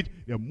Spirit,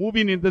 they're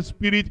moving in the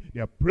Spirit,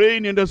 they're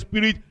praying in the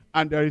Spirit,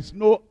 and there is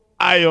no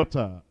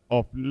iota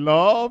of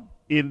love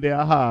in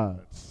their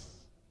hearts.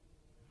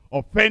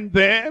 Offend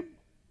them,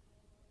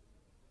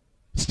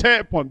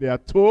 step on their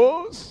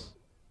toes,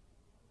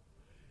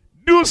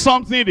 do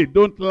something they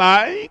don't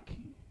like,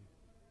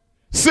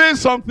 say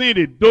something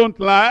they don't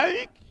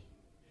like,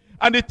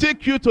 and they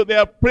take you to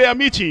their prayer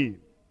meeting,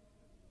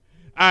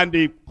 and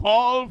they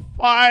call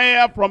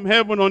fire from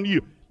heaven on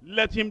you.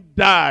 Let him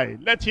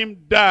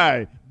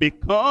die,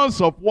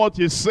 because of what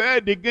he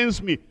said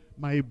against me.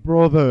 My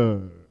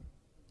brother,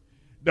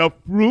 the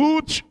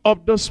fruit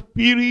of the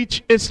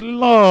Spirit is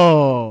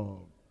love.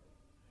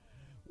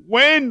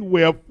 When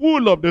we are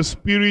full of the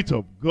Spirit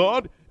of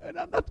God, and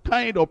that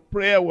kind of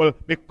prayer will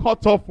be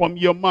cut off from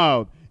your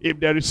mouth. If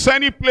there is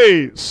any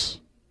place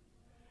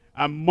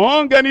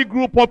among any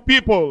group of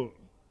people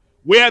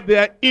where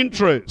their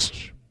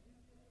interest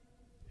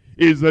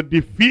is the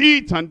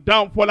defeat and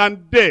downfall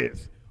and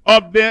death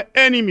of their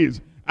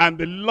enemies, and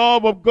the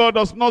love of God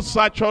does not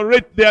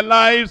saturate their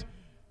lives,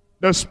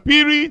 the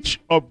Spirit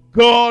of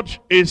God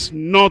is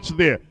not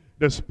there.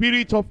 The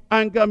spirit of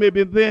anger may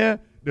be there,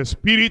 the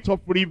spirit of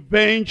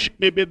revenge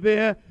may be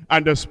there,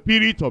 and the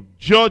spirit of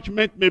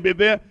judgment may be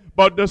there,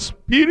 but the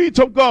Spirit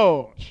of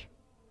God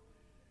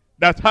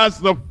that has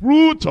the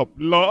fruit of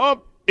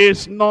love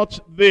is not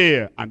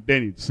there. And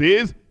then it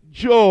says,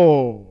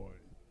 joy.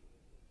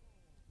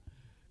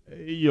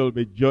 You'll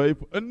be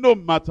joyful no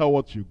matter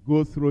what you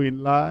go through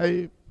in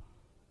life,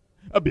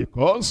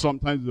 because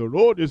sometimes the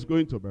road is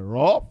going to be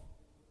rough,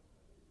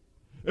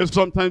 and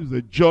sometimes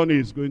the journey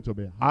is going to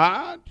be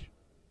hard,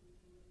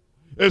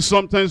 and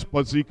sometimes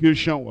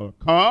persecution will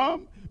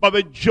come, but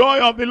the joy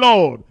of the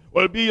Lord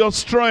will be your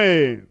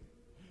strength.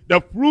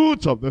 The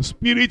fruit of the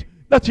Spirit,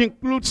 that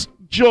includes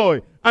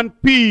joy and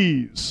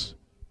peace.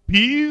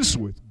 Peace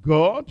with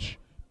God,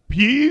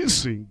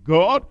 peace in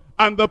God,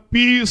 and the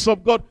peace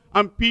of God,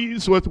 and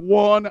peace with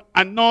one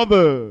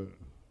another.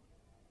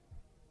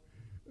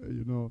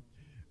 You know,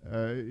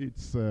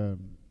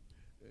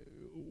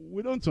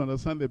 we don't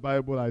understand the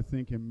Bible, I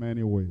think, in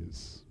many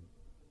ways.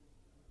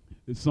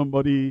 If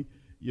somebody,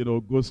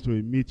 goes to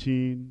a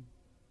meeting,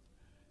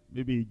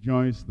 maybe he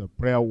joins the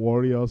prayer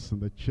warriors in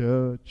the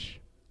church,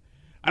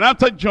 and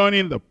after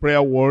joining the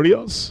prayer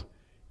warriors,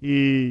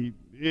 they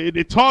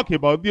talk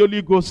about the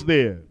Holy Ghost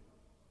there.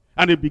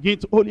 And they begin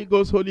to, Holy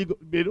Ghost, Holy Ghost.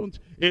 They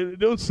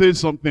don't say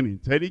something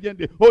intelligent.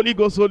 They, Holy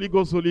Ghost, Holy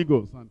Ghost, Holy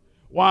Ghost. And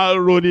while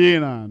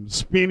rolling and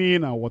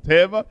spinning and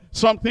whatever,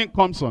 something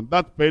comes on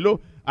that fellow,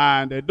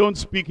 and they don't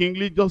speak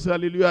English, just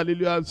hallelujah,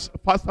 hallelujah,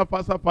 faster,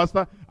 faster,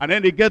 faster. And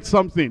then they get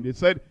something. They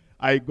said,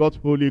 I got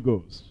Holy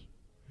Ghost.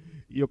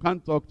 You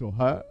can't talk to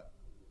her.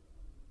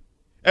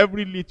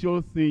 Every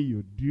little thing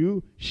you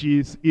do,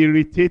 she's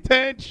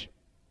irritated.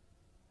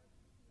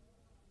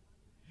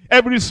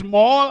 Every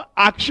small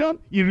action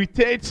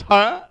irritates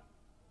her.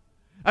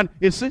 And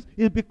it says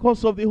it's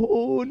because of the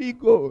Holy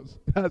Ghost.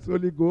 That's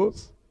Holy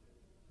Ghost.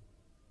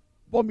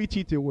 Vomit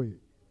it away.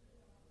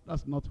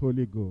 That's not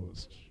Holy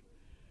Ghost.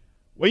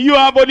 When you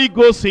have Holy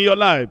Ghost in your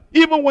life,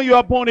 even when you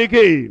are born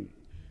again,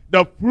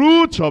 the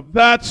fruit of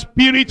that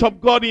Spirit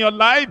of God in your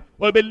life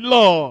will be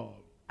love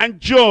and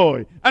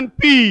joy and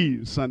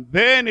peace. And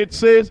then it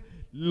says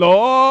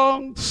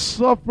long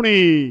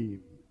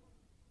suffering.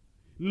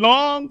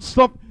 Long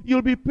suffering.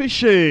 You'll be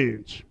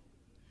patient.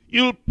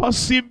 You'll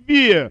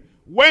persevere.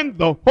 When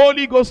the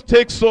Holy Ghost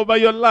takes over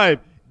your life,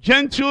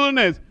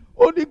 gentleness.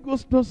 Holy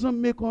Ghost doesn't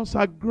make us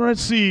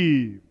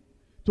aggressive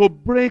to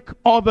break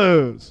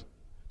others,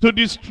 to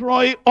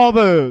destroy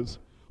others.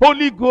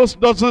 Holy Ghost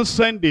doesn't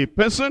send a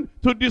person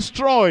to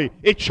destroy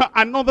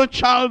another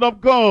child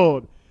of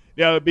God.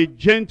 There will be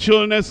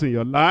gentleness in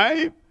your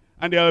life,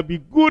 and there will be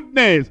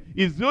goodness.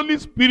 It's the Holy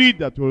Spirit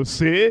that will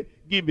say,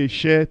 give a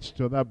shirt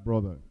to that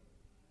brother.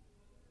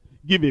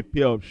 Give a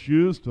pair of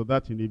shoes to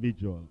that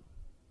individual.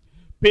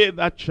 Pay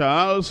that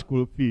child's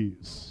school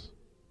fees.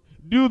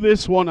 Do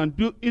this one and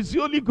do. It's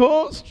the Holy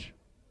Ghost.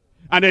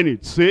 And then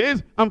it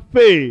says, and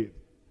faith,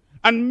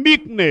 and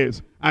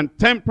meekness, and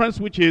temperance,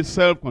 which is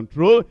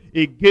self-control.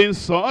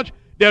 Against such,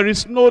 there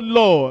is no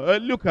law.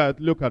 Look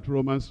at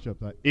Romans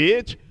chapter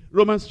 8.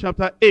 Romans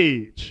chapter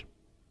 8.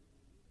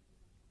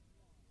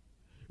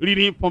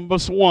 Reading from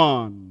verse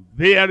 1.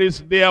 There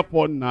is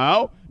therefore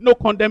now no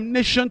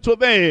condemnation to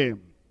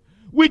them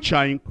which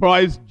are in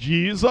Christ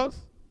Jesus,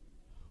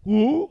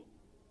 who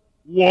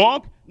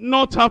walk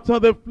not after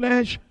the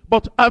flesh,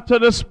 but after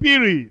the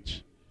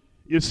Spirit.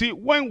 You see,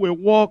 when we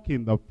walk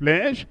in the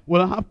flesh,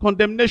 we'll have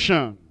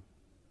condemnation.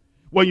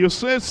 When you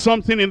say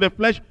something in the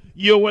flesh,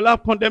 you will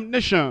have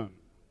condemnation.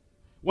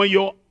 When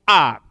you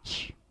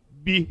act,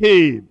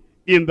 behave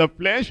in the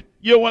flesh,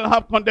 you will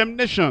have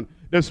condemnation.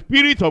 The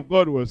Spirit of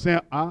God will say,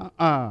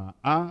 that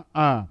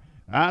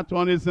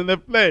one is in the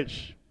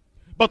flesh.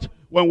 But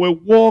when we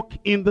walk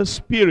in the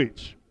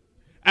Spirit,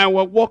 and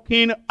we're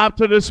walking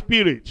after the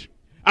Spirit,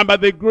 and by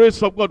the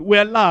grace of God, we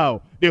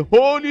allow the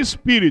Holy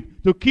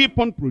Spirit to keep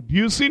on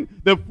producing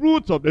the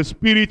fruit of the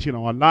Spirit in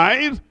our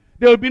lives,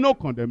 there will be no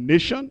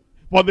condemnation.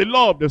 For the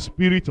law of the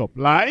Spirit of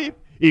life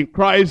in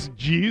Christ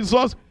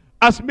Jesus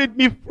has made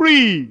me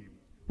free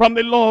from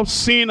the law of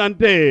sin and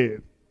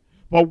death.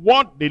 For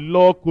what the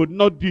law could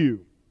not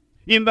do,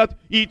 in that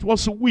it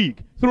was weak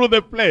through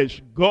the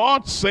flesh,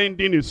 God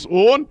sending his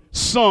own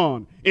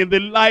Son in the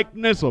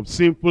likeness of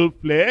sinful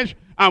flesh,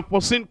 and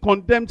for sin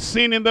condemned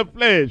sin in the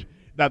flesh,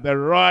 that the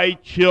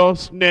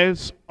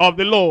righteousness of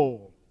the law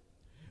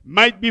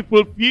might be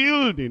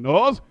fulfilled in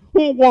us,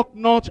 who walk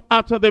not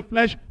after the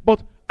flesh,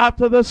 but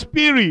after the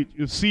Spirit.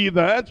 You see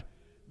that?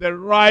 The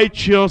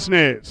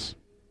righteousness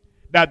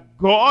that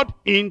God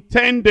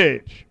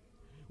intended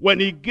when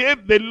he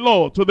gave the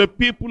law to the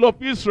people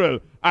of Israel,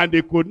 and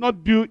they could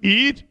not do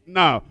it.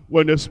 Now,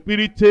 when the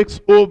Spirit takes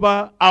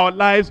over our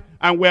lives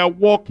and we are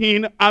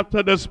walking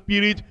after the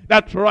Spirit,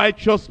 that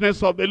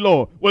righteousness of the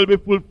law will be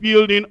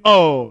fulfilled in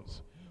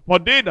us. For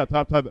they that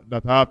are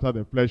after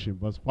the flesh, in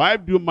verse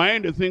 5, do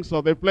mind the things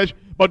of the flesh,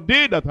 but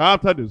they that are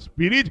after the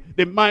Spirit,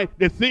 they mind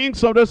the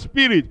things of the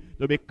Spirit.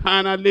 To be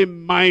carnally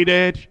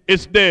minded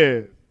is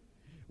death.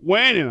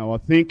 When in our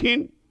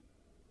thinking,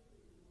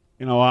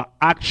 in our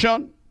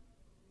action,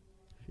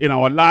 in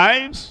our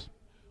lives,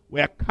 we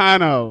are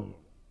carnal,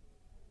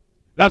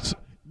 that's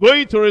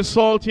going to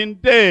result in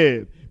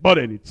death. But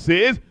then it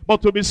says,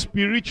 but to be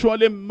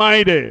spiritually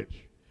minded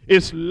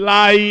is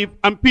life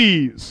and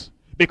peace.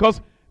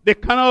 Because the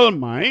carnal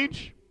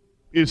mind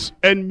is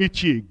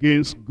enmity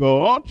against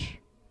God,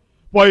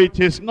 for it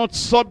is not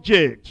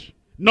subject,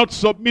 not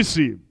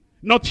submissive,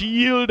 not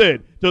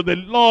yielded to the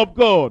law of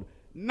God,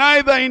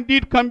 neither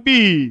indeed can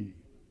be.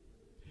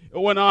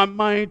 When our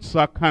minds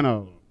are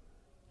carnal,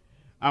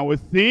 and we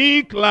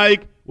think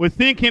like we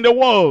think in the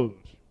world,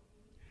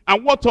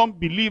 and what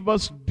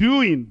unbelievers do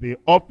in the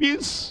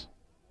office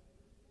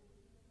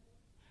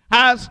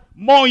has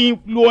more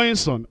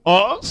influence on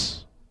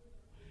us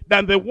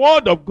than the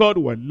word of God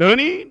we're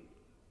learning.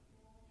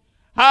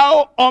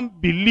 How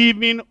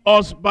unbelieving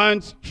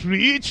husbands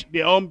treat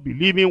their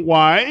unbelieving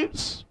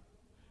wives,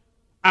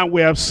 and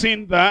we have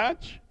seen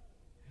that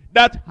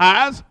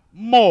has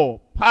more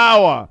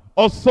power,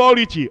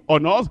 authority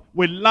on us.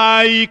 We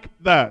like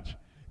that.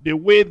 The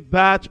way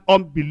that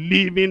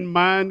unbelieving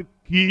man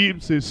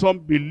keeps his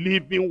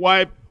unbelieving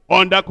wife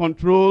under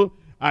control,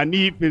 and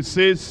if he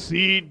says,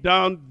 sit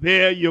down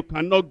there, you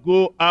cannot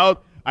go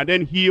out, and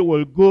then he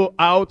will go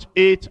out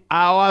 8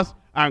 hours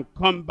and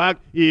come back,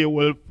 he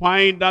will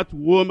find that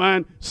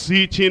woman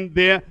sitting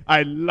there.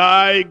 I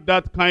like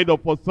that kind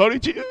of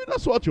authority.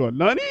 That's what you are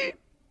learning.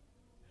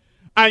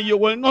 And you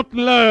will not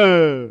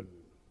learn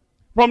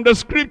from the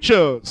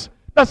scriptures.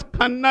 That's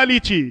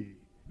carnality.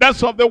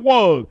 That's of the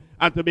world.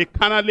 And to be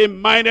carnally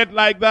minded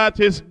like that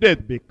is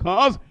death,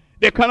 because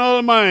the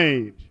carnal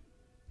mind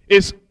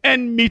is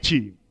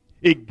enmity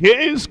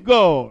against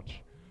God.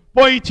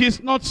 For it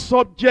is not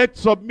subject,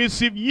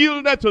 submissive,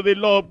 yielded to the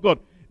law of God,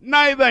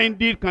 neither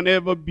indeed can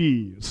ever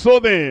be. So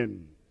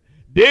then,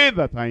 they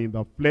that are in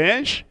the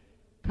flesh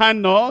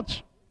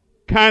cannot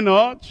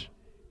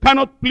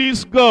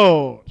please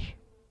God.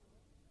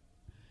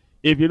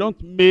 If you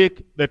don't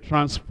make the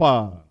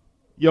transfer,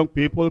 young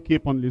people,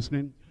 keep on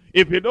listening.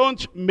 If you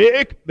don't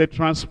make the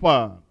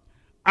transfer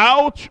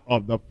out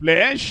of the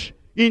flesh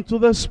into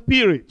the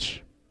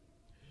Spirit,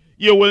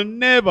 you will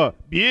never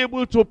be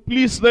able to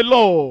please the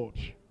Lord.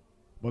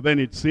 But then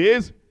it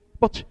says,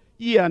 but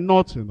ye are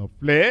not in the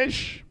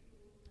flesh,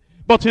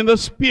 but in the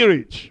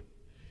Spirit.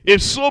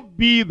 If so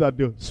be that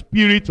the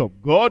Spirit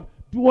of God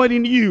dwell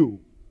in you.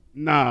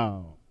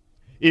 Now,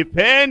 if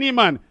any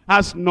man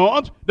has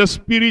not the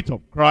Spirit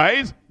of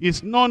Christ,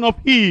 is none of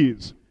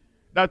his.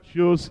 That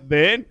shows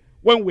then,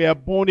 when we are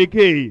born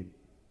again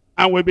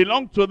and we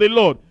belong to the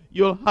Lord,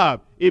 you'll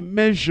have a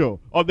measure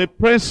of the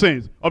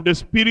presence of the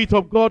Spirit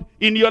of God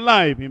in your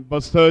life. In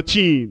verse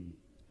 13,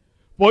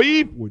 for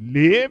if we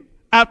live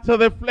after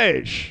the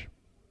flesh,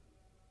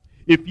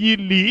 if ye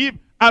live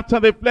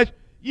after the flesh,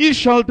 ye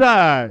shall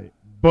die.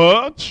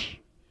 But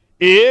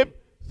if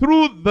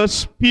through the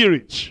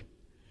Spirit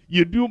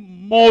you do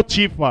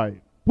mortify,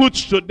 put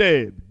to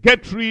death,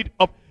 get rid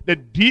of the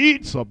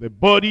deeds of the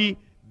body,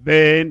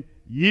 then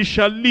ye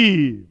shall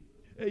live.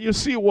 You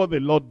see what the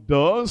Lord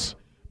does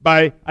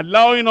by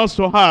allowing us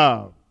to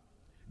have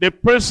the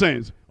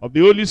presence of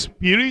the Holy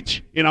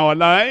Spirit in our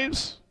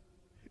lives.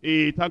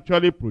 It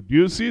actually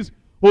produces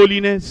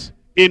holiness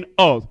in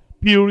us,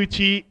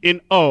 purity in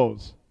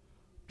us,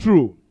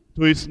 true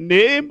to his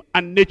name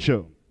and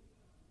nature.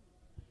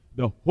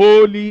 The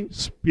Holy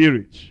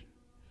Spirit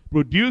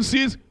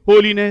produces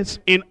holiness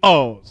in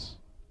us.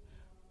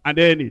 And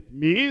then it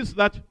means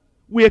that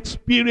we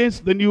experience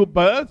the new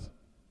birth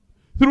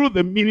through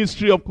the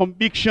ministry of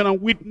conviction and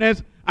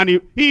witness, and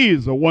he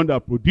is the one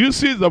that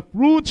produces the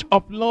fruit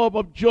of love,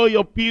 of joy,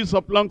 of peace,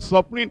 of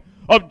long-suffering,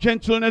 of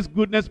gentleness,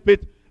 goodness,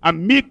 faith,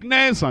 and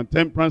meekness, and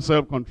temperance,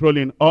 self-control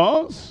in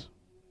us.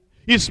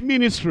 His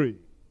ministry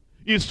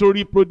is to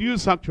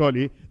reproduce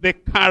actually the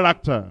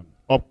character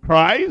of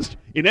Christ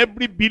in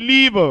every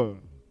believer.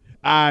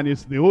 And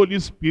it's the Holy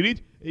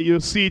Spirit, you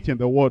see it in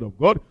the Word of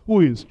God,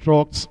 who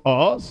instructs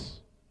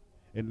us,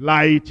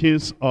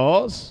 enlightens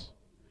us,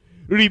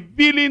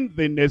 revealing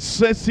the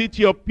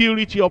necessity of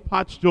purity of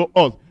heart to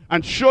us,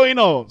 and showing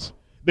us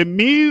the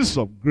means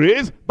of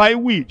grace by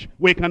which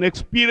we can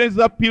experience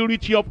the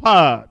purity of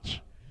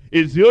heart.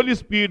 It's the Holy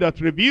Spirit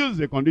that reveals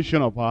the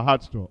condition of our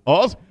hearts to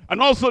us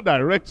and also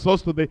directs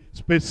us to the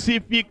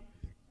specific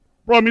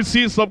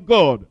promises of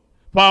God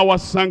for our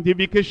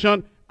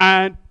sanctification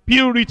and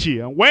purity.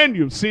 And when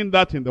you've seen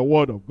that in the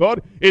Word of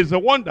God, it's the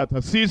one that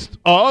assists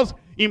us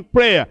in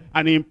prayer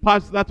and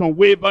imparts that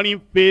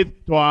unwavering faith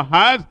to our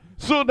hearts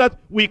so that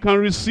we can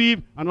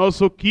receive and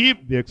also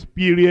keep the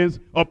experience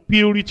of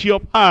purity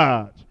of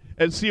heart.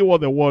 And see what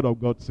the Word of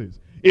God says.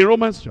 In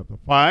Romans chapter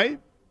 5,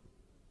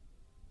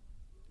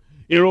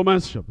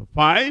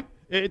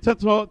 it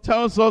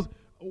tells us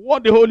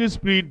what the Holy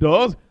Spirit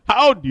does,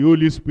 how the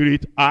Holy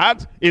Spirit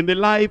acts in the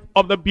life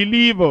of the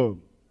believer.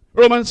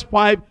 Romans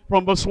 5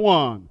 from verse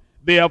 1.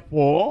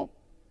 Therefore,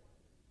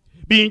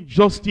 being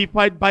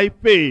justified by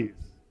faith,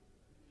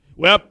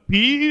 we have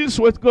peace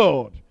with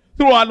God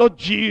through our Lord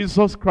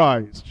Jesus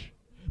Christ,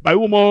 by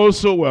whom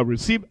also we have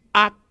received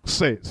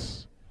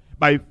access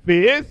by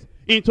faith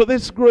into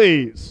this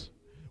grace,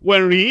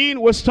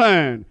 wherein we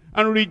stand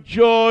and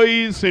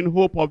rejoice in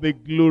hope of the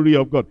glory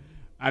of God.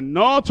 And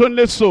not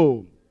only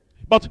so,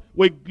 but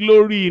we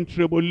glory in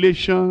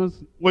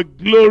tribulations,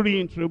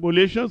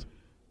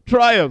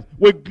 trials,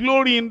 we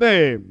glory in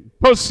them,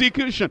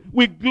 persecution,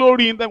 we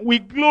glory in them, we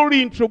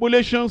glory in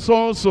tribulations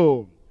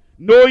also,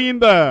 knowing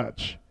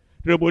that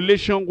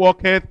tribulation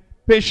worketh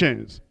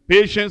patience,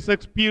 patience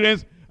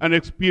experience, and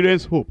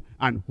experience hope.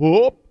 And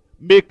hope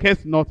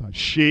maketh not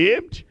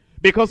ashamed,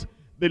 because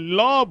the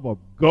love of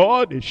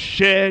God is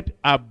shed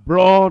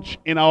abroad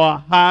in our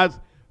hearts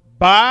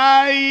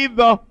by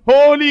the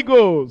Holy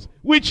Ghost,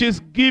 which is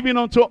given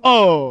unto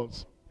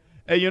us.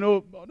 And you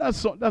know,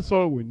 that's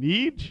all we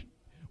need.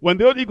 When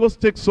the Holy Ghost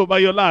takes over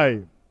your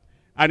life,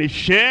 and He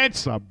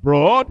sheds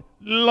abroad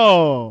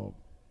love,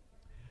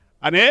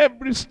 and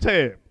every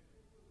step,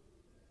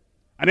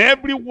 and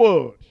every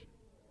word,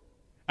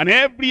 and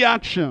every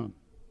action,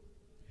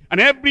 and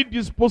every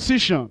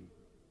disposition,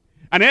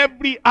 and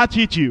every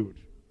attitude,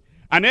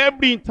 and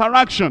every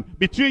interaction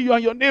between you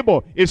and your neighbor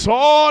is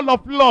all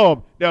of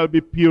love. There will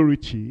be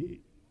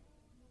purity.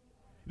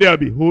 There will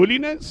be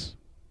holiness.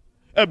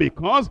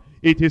 Because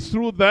it is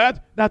through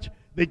that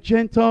the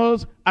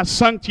Gentiles are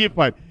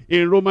sanctified.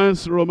 In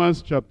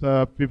Romans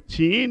chapter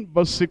 15,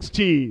 verse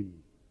 16.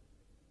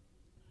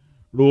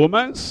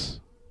 Romans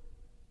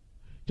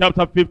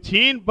chapter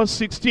 15, verse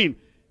 16.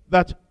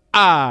 That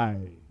I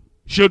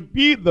should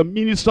be the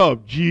minister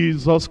of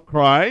Jesus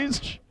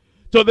Christ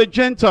to the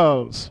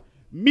Gentiles,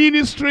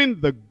 ministering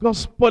the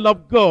gospel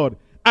of God,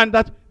 and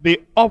that the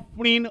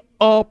offering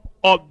up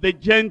of the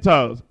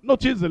Gentiles.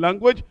 Notice the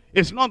language.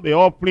 It's not the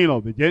offering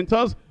of the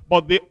Gentiles,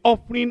 but the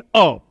offering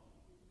up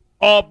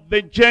of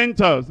the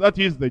Gentiles. That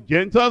is, the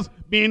Gentiles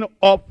being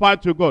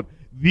offered to God.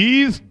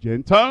 These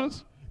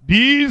Gentiles,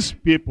 these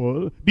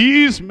people,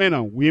 these men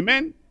and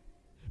women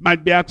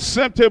might be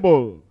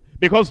acceptable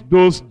because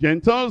those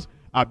Gentiles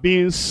are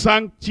being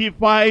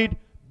sanctified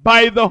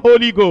by the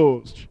Holy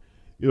Ghost.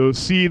 You'll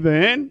see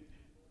then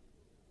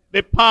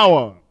the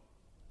power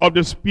of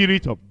the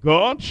Spirit of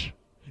God,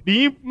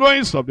 the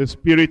influence of the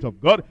Spirit of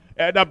God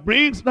that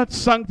brings that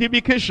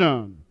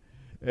sanctification.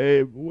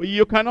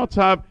 You cannot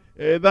have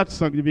that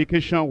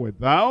sanctification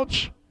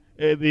without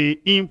the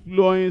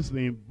influence,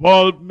 the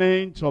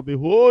involvement of the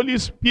Holy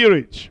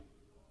Spirit.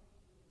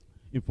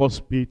 In 1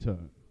 Peter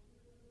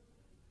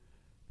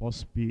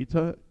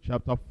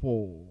chapter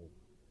 4.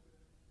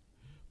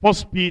 1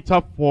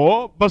 Peter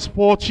 4 verse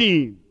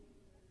 14.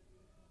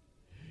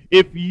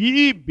 If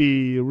ye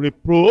be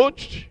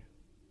reproached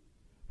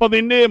for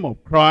the name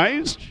of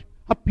Christ,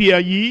 appear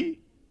ye,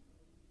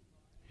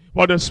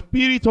 for the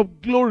Spirit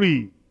of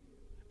glory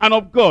and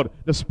of God,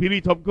 the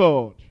Spirit of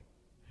God,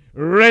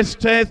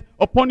 resteth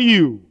upon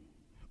you.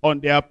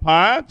 On their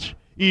part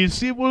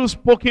is evil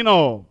spoken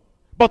of,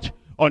 but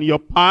on your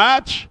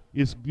part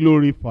is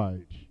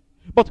glorified.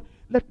 But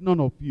let none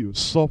of you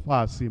suffer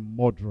as a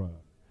murderer,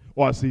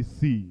 or as a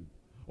thief,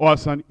 or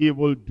as an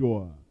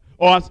evildoer,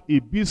 or as a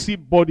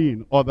busybody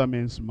in other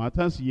men's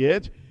matters.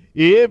 Yet,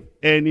 if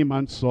any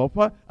man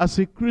suffer as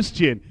a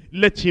Christian,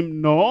 let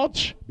him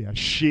not be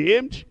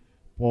ashamed,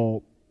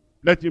 but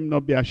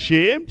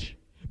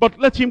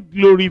let him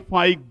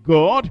glorify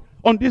God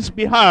on this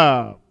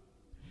behalf.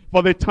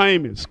 For the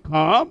time is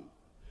come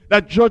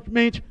that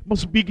judgment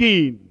must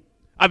begin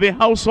at the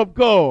house of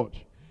God.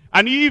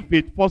 And if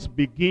it first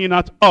begin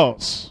at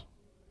us,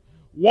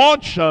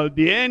 what shall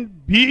the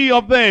end be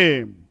of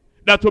them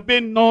that obey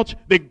not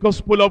the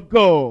gospel of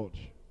God?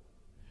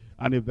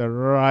 And if the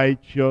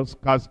righteous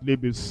scarcely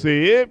be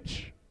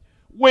saved,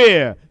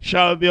 where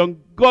shall the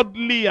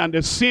ungodly and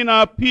the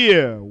sinner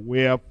appear?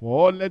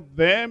 Wherefore let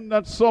them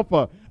that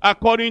suffer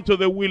according to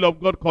the will of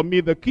God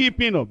commit the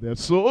keeping of their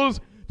souls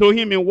to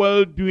him in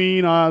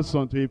well-doing as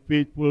unto a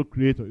faithful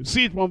Creator. You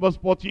see it from verse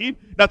 14,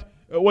 that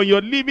when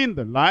you're living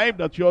the life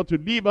that you ought to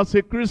live as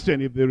a Christian,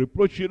 if they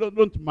reproach you,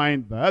 don't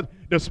mind that.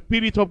 The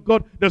Spirit of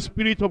God, the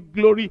Spirit of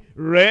glory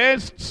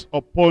rests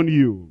upon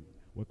you.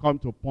 We'll come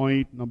to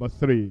point number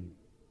 3.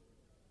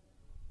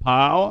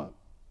 Power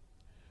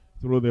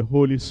through the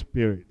Holy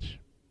Spirit.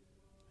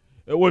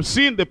 We've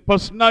seen the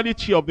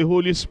personality of the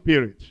Holy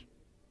Spirit.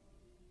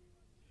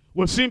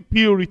 We've seen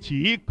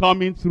purity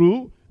coming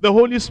through the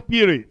Holy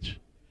Spirit.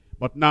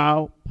 But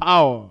now,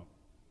 power.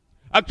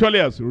 Actually,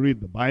 as you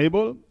read the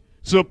Bible,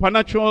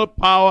 supernatural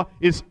power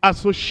is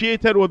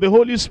associated with the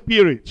Holy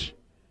Spirit.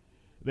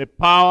 The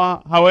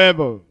power,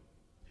 however,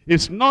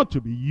 is not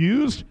to be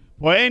used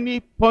for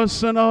any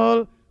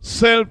personal,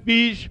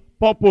 selfish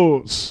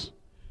purpose.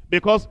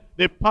 Because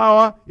the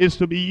power is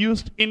to be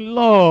used in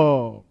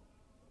love.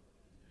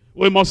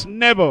 We must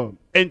never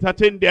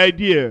entertain the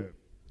idea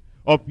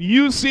of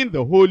using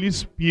the Holy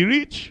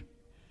Spirit.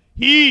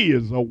 He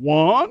is the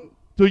one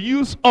to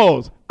use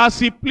us as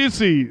he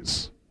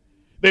pleases.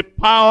 The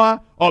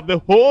power of the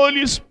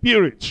Holy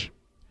Spirit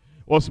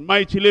was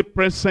mightily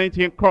present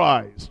in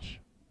Christ.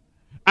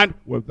 And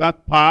with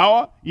that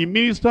power, he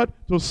ministered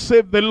to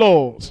save the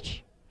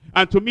lost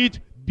and to meet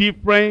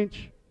different,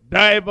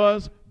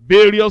 diverse,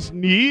 various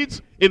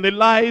needs in the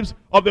lives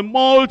of the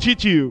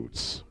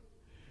multitudes.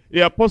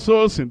 The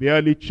apostles in the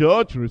early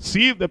church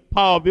received the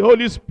power of the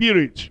Holy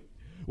Spirit.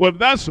 With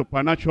that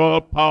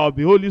supernatural power of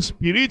the Holy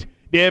Spirit,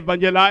 they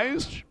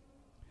evangelized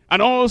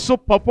and also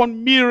performed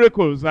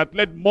miracles that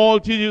led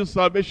multitudes to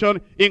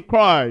salvation in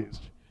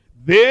Christ.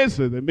 This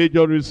is the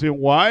major reason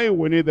why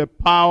we need the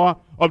power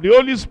of the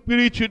Holy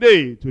Spirit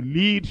today to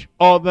lead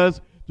others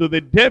to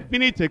the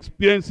definite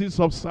experiences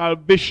of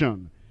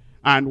salvation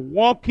and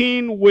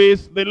walking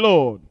with the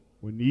Lord.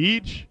 We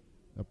need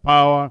the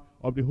power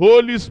of the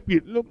Holy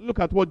Spirit. Look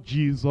at what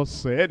Jesus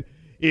said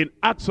in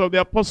Acts of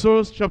the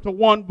Apostles chapter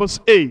 1 verse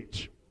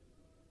 8.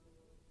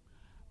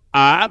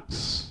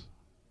 Acts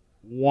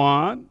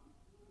 1,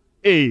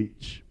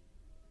 8.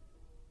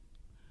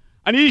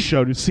 And ye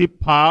shall receive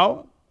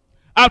power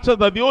after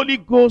that the Holy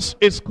Ghost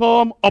is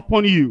come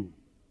upon you.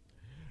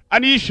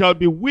 And ye shall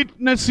be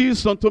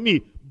witnesses unto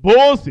me,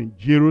 both in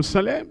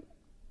Jerusalem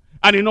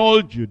and in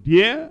all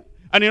Judea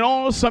and in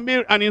all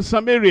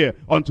Samaria,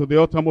 unto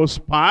the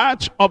uttermost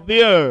part of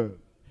the earth.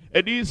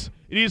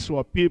 These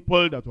were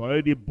people that were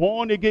already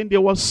born again. They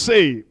were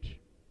saved.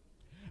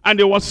 And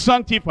they were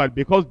sanctified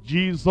because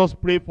Jesus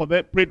prayed for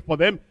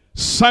them.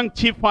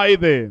 Sanctify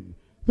them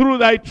through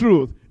thy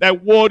truth. Thy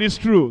word is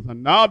truth.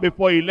 And now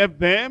before he left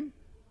them,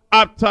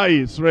 after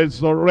his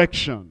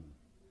resurrection,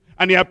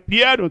 and he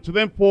appeared unto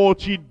them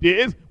 40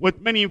 days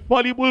with many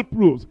infallible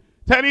proofs,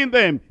 telling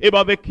them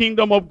about the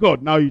kingdom of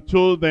God. Now he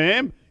told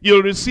them,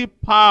 you'll receive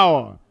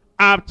power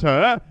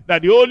after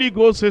that the Holy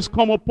Ghost has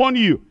come upon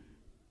you.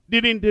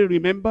 Didn't they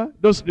remember,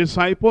 those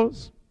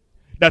disciples?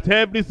 That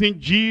everything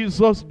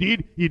Jesus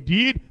did, he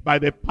did by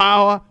the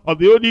power of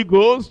the Holy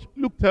Ghost.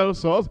 Luke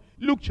tells us,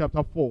 Luke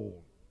chapter 4.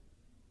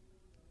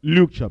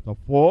 Luke chapter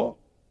 4,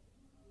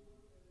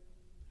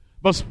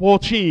 verse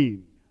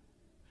 14.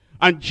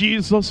 And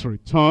Jesus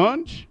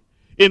returned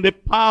in the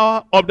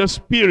power of the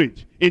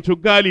Spirit into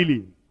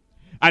Galilee.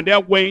 And there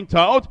went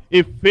out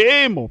a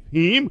fame of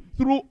him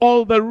through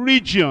all the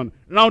region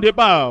round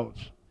about.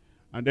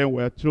 And then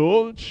we're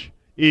told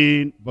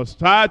in verse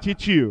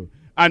 32,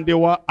 and they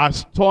were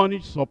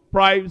astonished,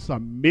 surprised,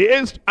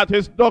 amazed at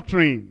his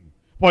doctrine.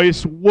 For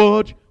his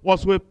word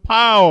was with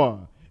power.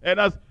 And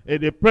as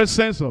in the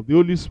presence of the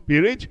Holy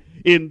Spirit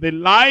in the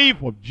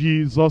life of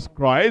Jesus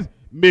Christ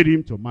made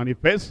him to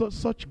manifest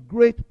such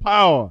great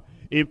power.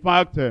 In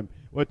fact,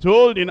 we're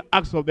told in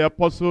Acts of the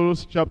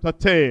Apostles chapter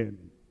 10.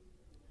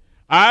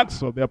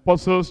 Acts of the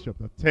Apostles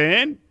chapter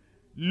 10,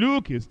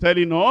 Luke is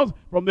telling us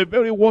from the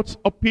very words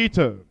of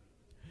Peter.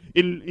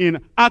 In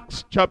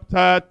Acts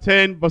chapter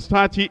 10 verse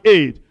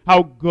 38,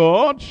 how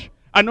God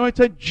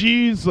anointed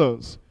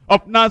Jesus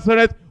of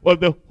Nazareth with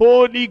the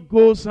Holy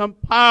Ghost and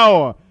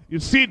power. You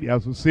see the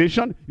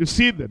association, you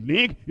see the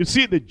link, you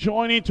see the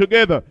joining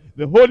together.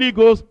 The Holy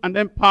Ghost and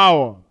then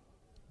power.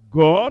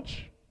 God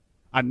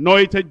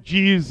anointed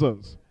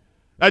Jesus.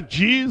 That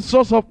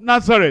Jesus of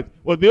Nazareth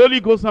with the Holy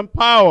Ghost and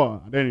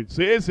power. And then it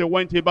says he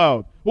went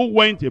about. Who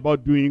went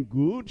about doing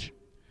good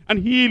and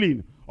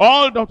healing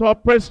all that were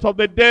oppressed of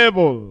the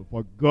devil,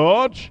 for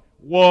God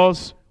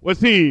was with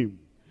him.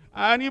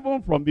 And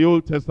even from the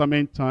Old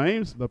Testament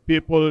times, the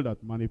people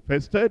that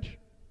manifested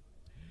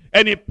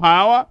any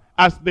power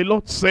as the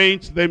Lord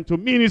sent them to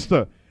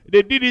minister,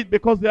 they did it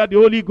because they had the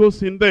Holy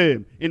Ghost in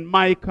them. In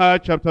Micah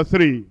chapter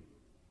 3.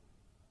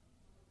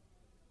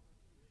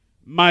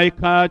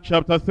 Micah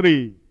chapter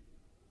 3.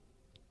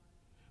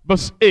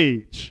 Verse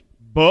 8.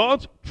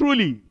 But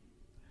truly,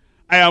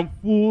 I am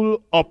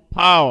full of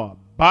power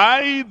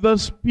by the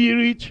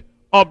Spirit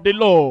of the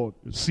Lord.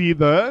 You see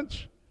that?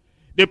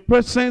 The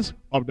presence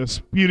of the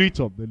Spirit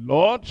of the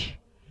Lord,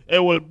 it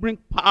will bring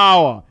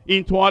power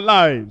into our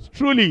lives.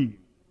 Truly,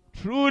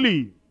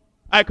 truly,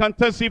 I can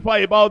testify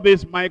about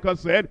this. Micah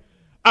said,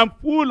 I'm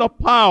full of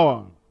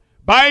power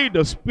by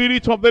the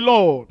Spirit of the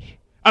Lord,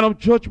 and of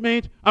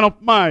judgment and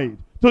of might,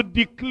 to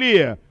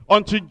declare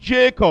unto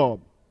Jacob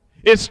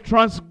his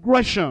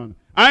transgression,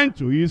 and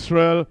to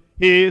Israel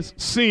his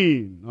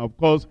sin. Of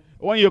course,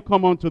 when you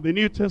come onto the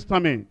New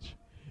Testament,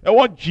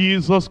 what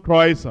Jesus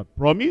Christ had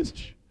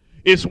promised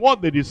is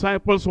what the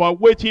disciples were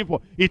waiting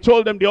for. He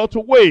told them they ought to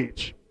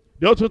wait.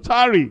 They ought to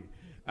tarry.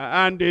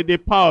 And the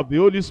power of the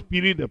Holy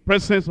Spirit, the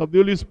presence of the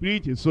Holy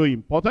Spirit is so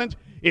important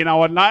in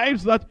our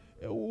lives that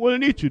we'll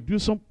need to do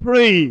some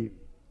praying.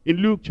 In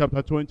Luke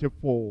chapter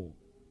 24.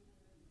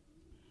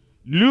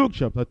 Luke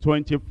chapter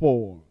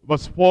 24,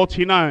 verse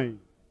 49.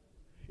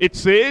 It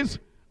says,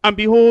 and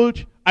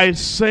behold, I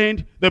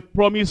send the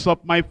promise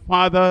of my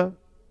Father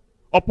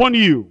upon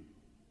you.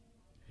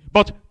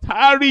 But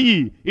tarry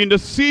ye in the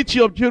city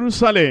of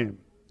Jerusalem,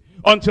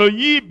 until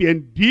ye be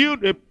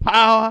endued with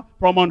power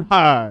from on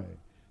high.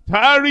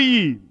 Tarry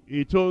ye,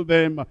 he told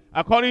them,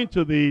 according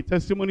to the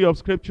testimony of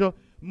Scripture,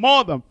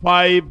 more than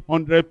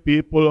 500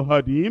 people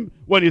heard him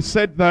when he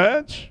said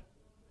that.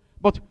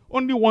 But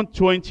only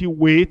 120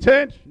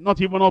 waited,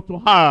 not even up to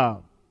half.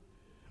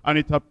 And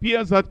it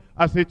appears that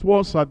as it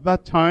was at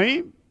that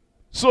time,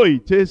 so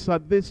it is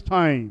at this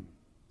time.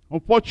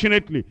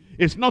 Unfortunately,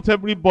 it's not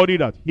everybody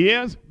that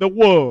hears the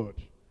word.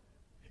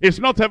 It's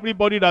not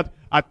everybody that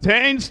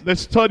attends the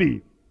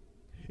study.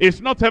 It's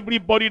not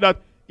everybody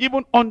that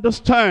even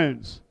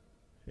understands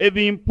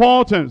the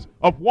importance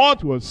of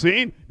what we're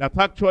saying, that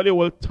actually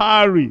will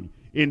tarry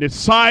in the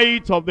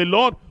sight of the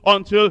Lord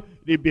until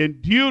they be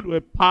endued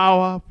with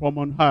power from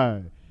on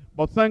high.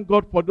 But thank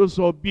God for those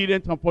who are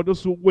obedient and for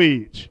those who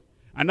wait.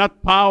 And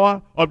that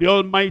power of the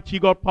Almighty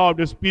God, power of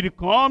the Spirit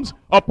comes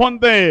upon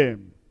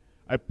them.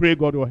 I pray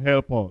God will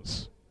help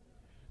us.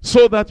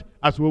 So that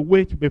as we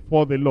wait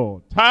before the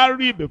Lord,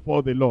 tarry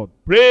before the Lord,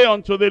 pray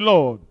unto the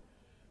Lord,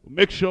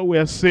 make sure we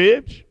are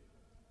saved,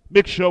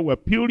 make sure we're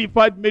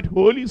purified, made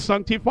holy,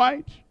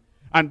 sanctified,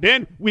 and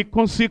then we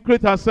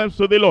consecrate ourselves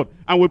to the Lord,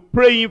 and we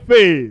pray in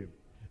faith.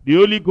 The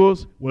Holy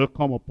Ghost will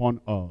come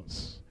upon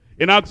us.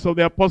 In Acts of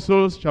the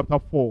Apostles, chapter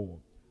 4.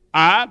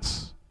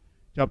 Acts,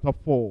 chapter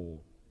 4.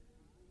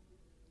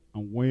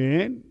 And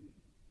when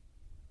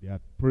they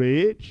had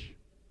prayed,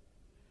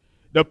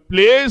 the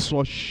place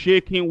was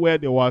shaking where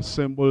they were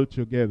assembled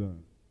together.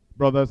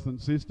 Brothers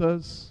and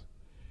sisters,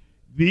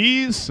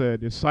 these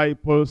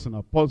disciples and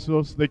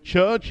apostles, the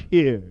church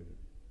here,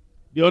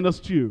 they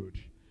understood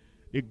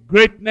the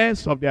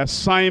greatness of the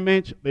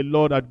assignment the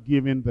Lord had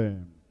given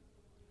them.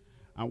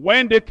 And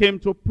when they came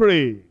to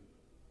pray,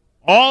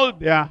 all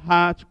their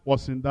heart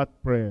was in that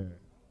prayer.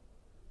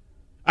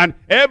 And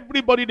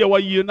everybody, they were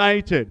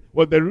united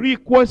with the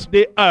request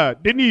they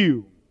had. They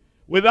knew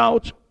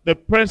without the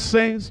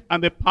presence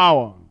and the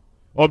power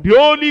of the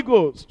Holy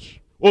Ghost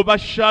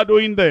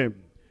overshadowing them,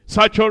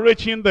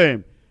 saturating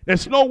them,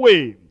 there's no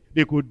way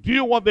they could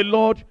do what the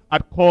Lord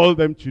had called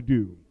them to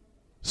do.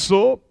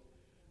 So,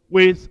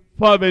 with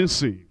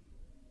fervency,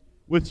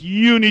 with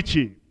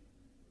unity,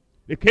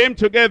 they came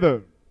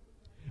together.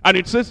 And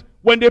it says,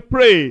 when they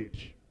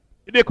prayed,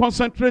 they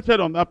concentrated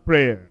on that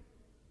prayer.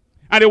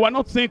 And they were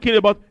not thinking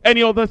about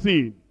any other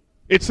thing.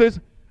 It says,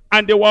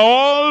 and they were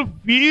all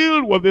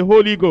filled with the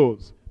Holy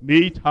Ghost.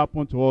 May it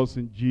happen to us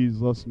in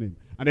Jesus' name.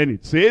 And then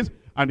it says,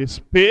 and they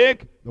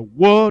spake the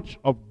word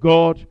of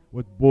God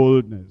with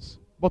boldness.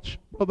 But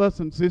brothers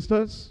and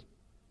sisters,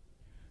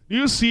 do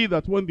you see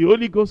that when the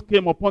Holy Ghost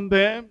came upon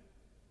them,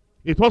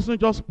 it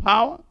wasn't just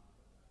power.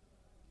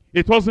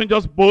 It wasn't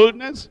just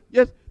boldness.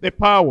 Yes, the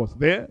power was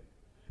there.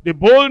 The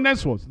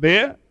boldness was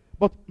there.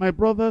 But my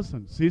brothers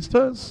and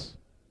sisters,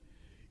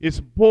 it's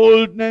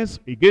boldness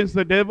against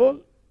the devil.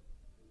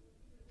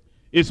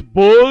 It's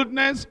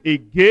boldness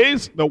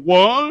against the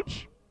world.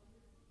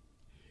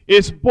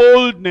 It's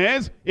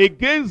boldness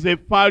against the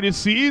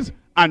Pharisees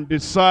and the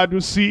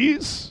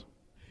Sadducees,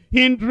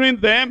 hindering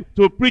them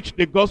to preach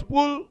the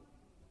gospel.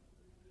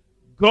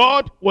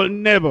 God will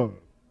never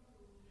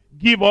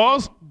give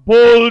us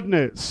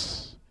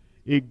boldness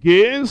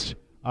against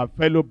our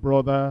fellow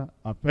brother,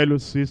 our fellow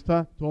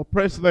sister, to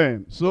oppress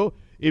them. So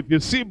if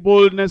you see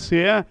boldness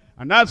here,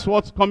 and that's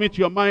what's coming to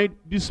your mind,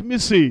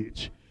 dismiss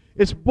it.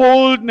 It's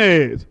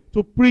boldness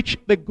to preach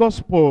the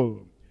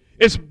gospel.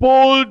 It's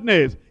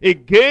boldness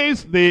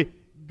against the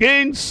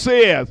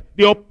gainsayers,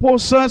 the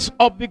opposers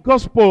of the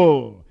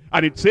gospel.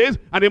 And it says,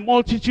 and a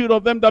multitude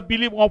of them that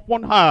believe of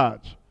one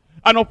heart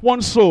and of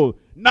one soul,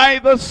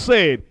 neither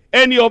said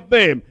any of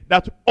them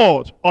that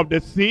aught of the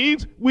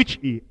things which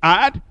he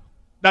had,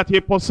 that he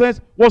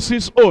possessed, was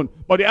his own.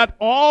 But they had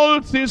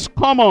all things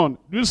common.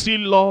 Do you see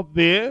love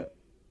there?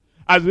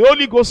 As the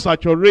Holy Ghost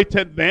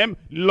saturated them,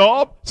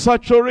 love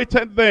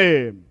saturated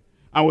them.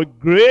 And with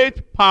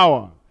great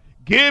power,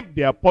 gave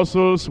the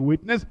apostles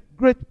witness.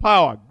 Great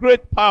power,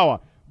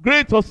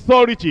 great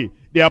authority.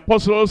 The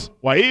apostles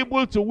were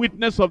able to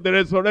witness of the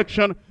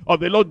resurrection of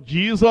the Lord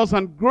Jesus,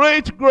 and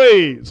great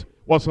grace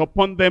was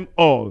upon them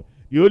all.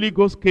 The Holy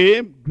Ghost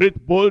came,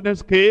 great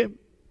boldness came,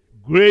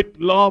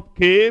 great love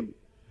came,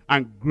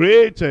 and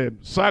great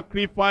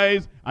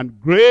sacrifice, and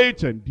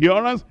great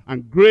endurance,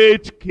 and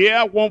great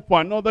care one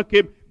for another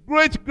came.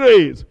 Great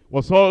grace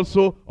was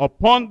also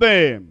upon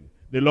them.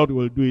 The Lord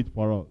will do it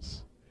for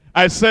us.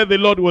 I said the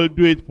Lord will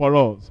do it for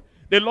us.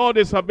 The Lord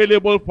is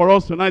available for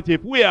us tonight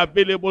if we are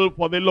available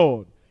for the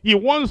Lord. He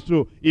wants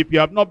to, if you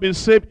have not been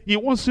saved, he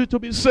wants you to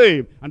be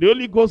saved. And the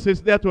Holy Ghost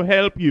is there to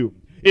help you.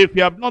 If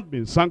you have not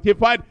been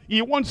sanctified,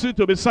 he wants you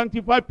to be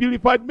sanctified,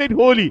 purified, made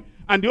holy.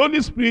 And the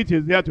Holy Spirit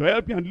is there to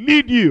help you and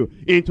lead you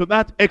into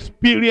that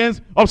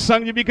experience of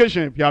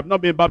sanctification. If you have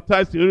not been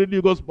baptized in the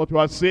Holy Ghost, but you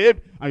are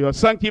saved and you are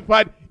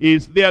sanctified, He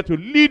is there to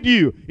lead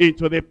you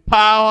into the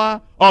power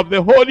of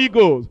the Holy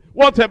Ghost.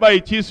 Whatever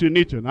it is you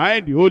need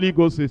tonight, the Holy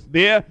Ghost is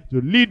there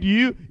to lead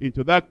you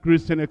into that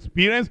Christian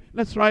experience.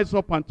 Let's rise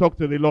up and talk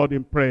to the Lord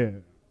in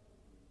prayer.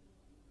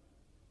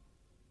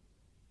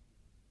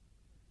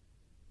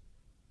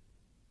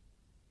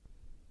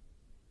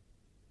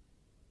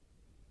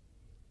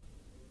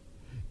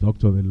 Talk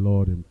to the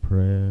Lord in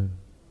prayer.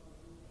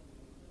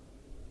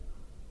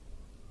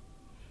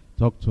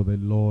 Talk to the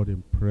Lord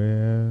in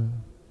prayer.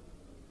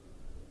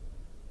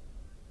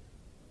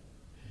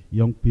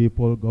 Young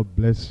people, God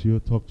bless you.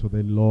 Talk to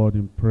the Lord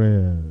in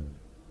prayer.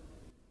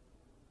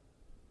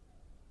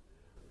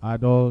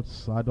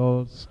 Adults,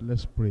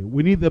 let's pray.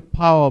 We need the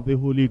power of the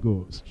Holy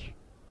Ghost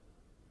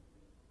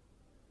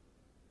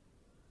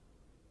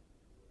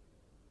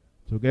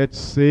to get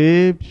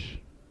saved.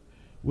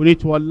 We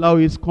need to allow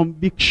His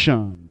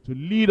conviction to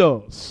lead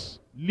us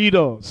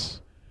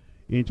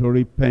into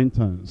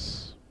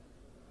repentance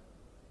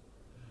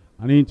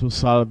and into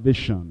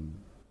salvation.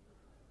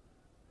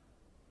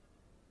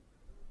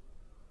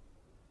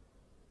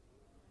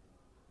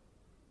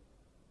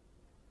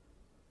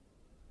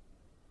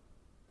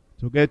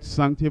 To get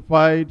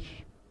sanctified,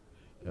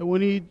 we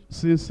need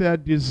sincere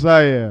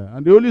desire.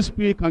 And the Holy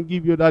Spirit can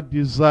give you that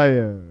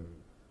desire,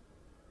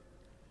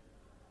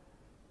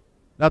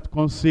 that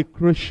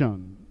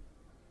consecration,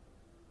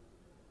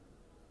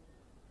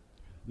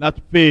 that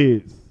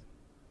faith,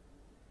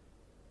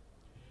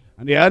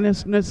 and the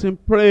earnestness in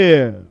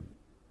prayer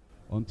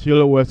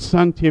until we're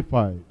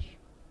sanctified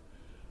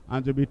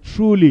and to be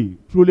truly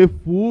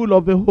full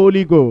of the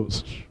Holy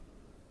Ghost.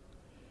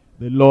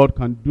 The Lord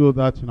can do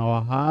that in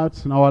our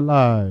hearts, in our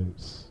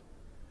lives.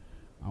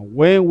 And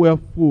when we're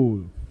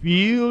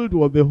filled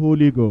with the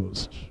Holy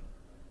Ghost,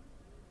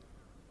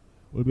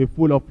 we'll be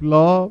full of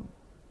love,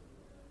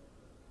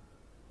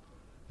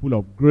 full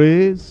of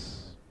grace,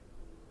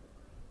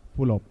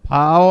 full of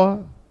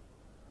power,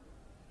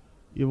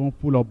 even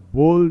full of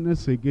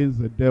boldness against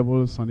the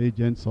devils and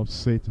agents of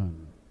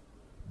Satan.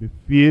 Be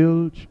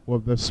filled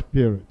with the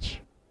Spirit.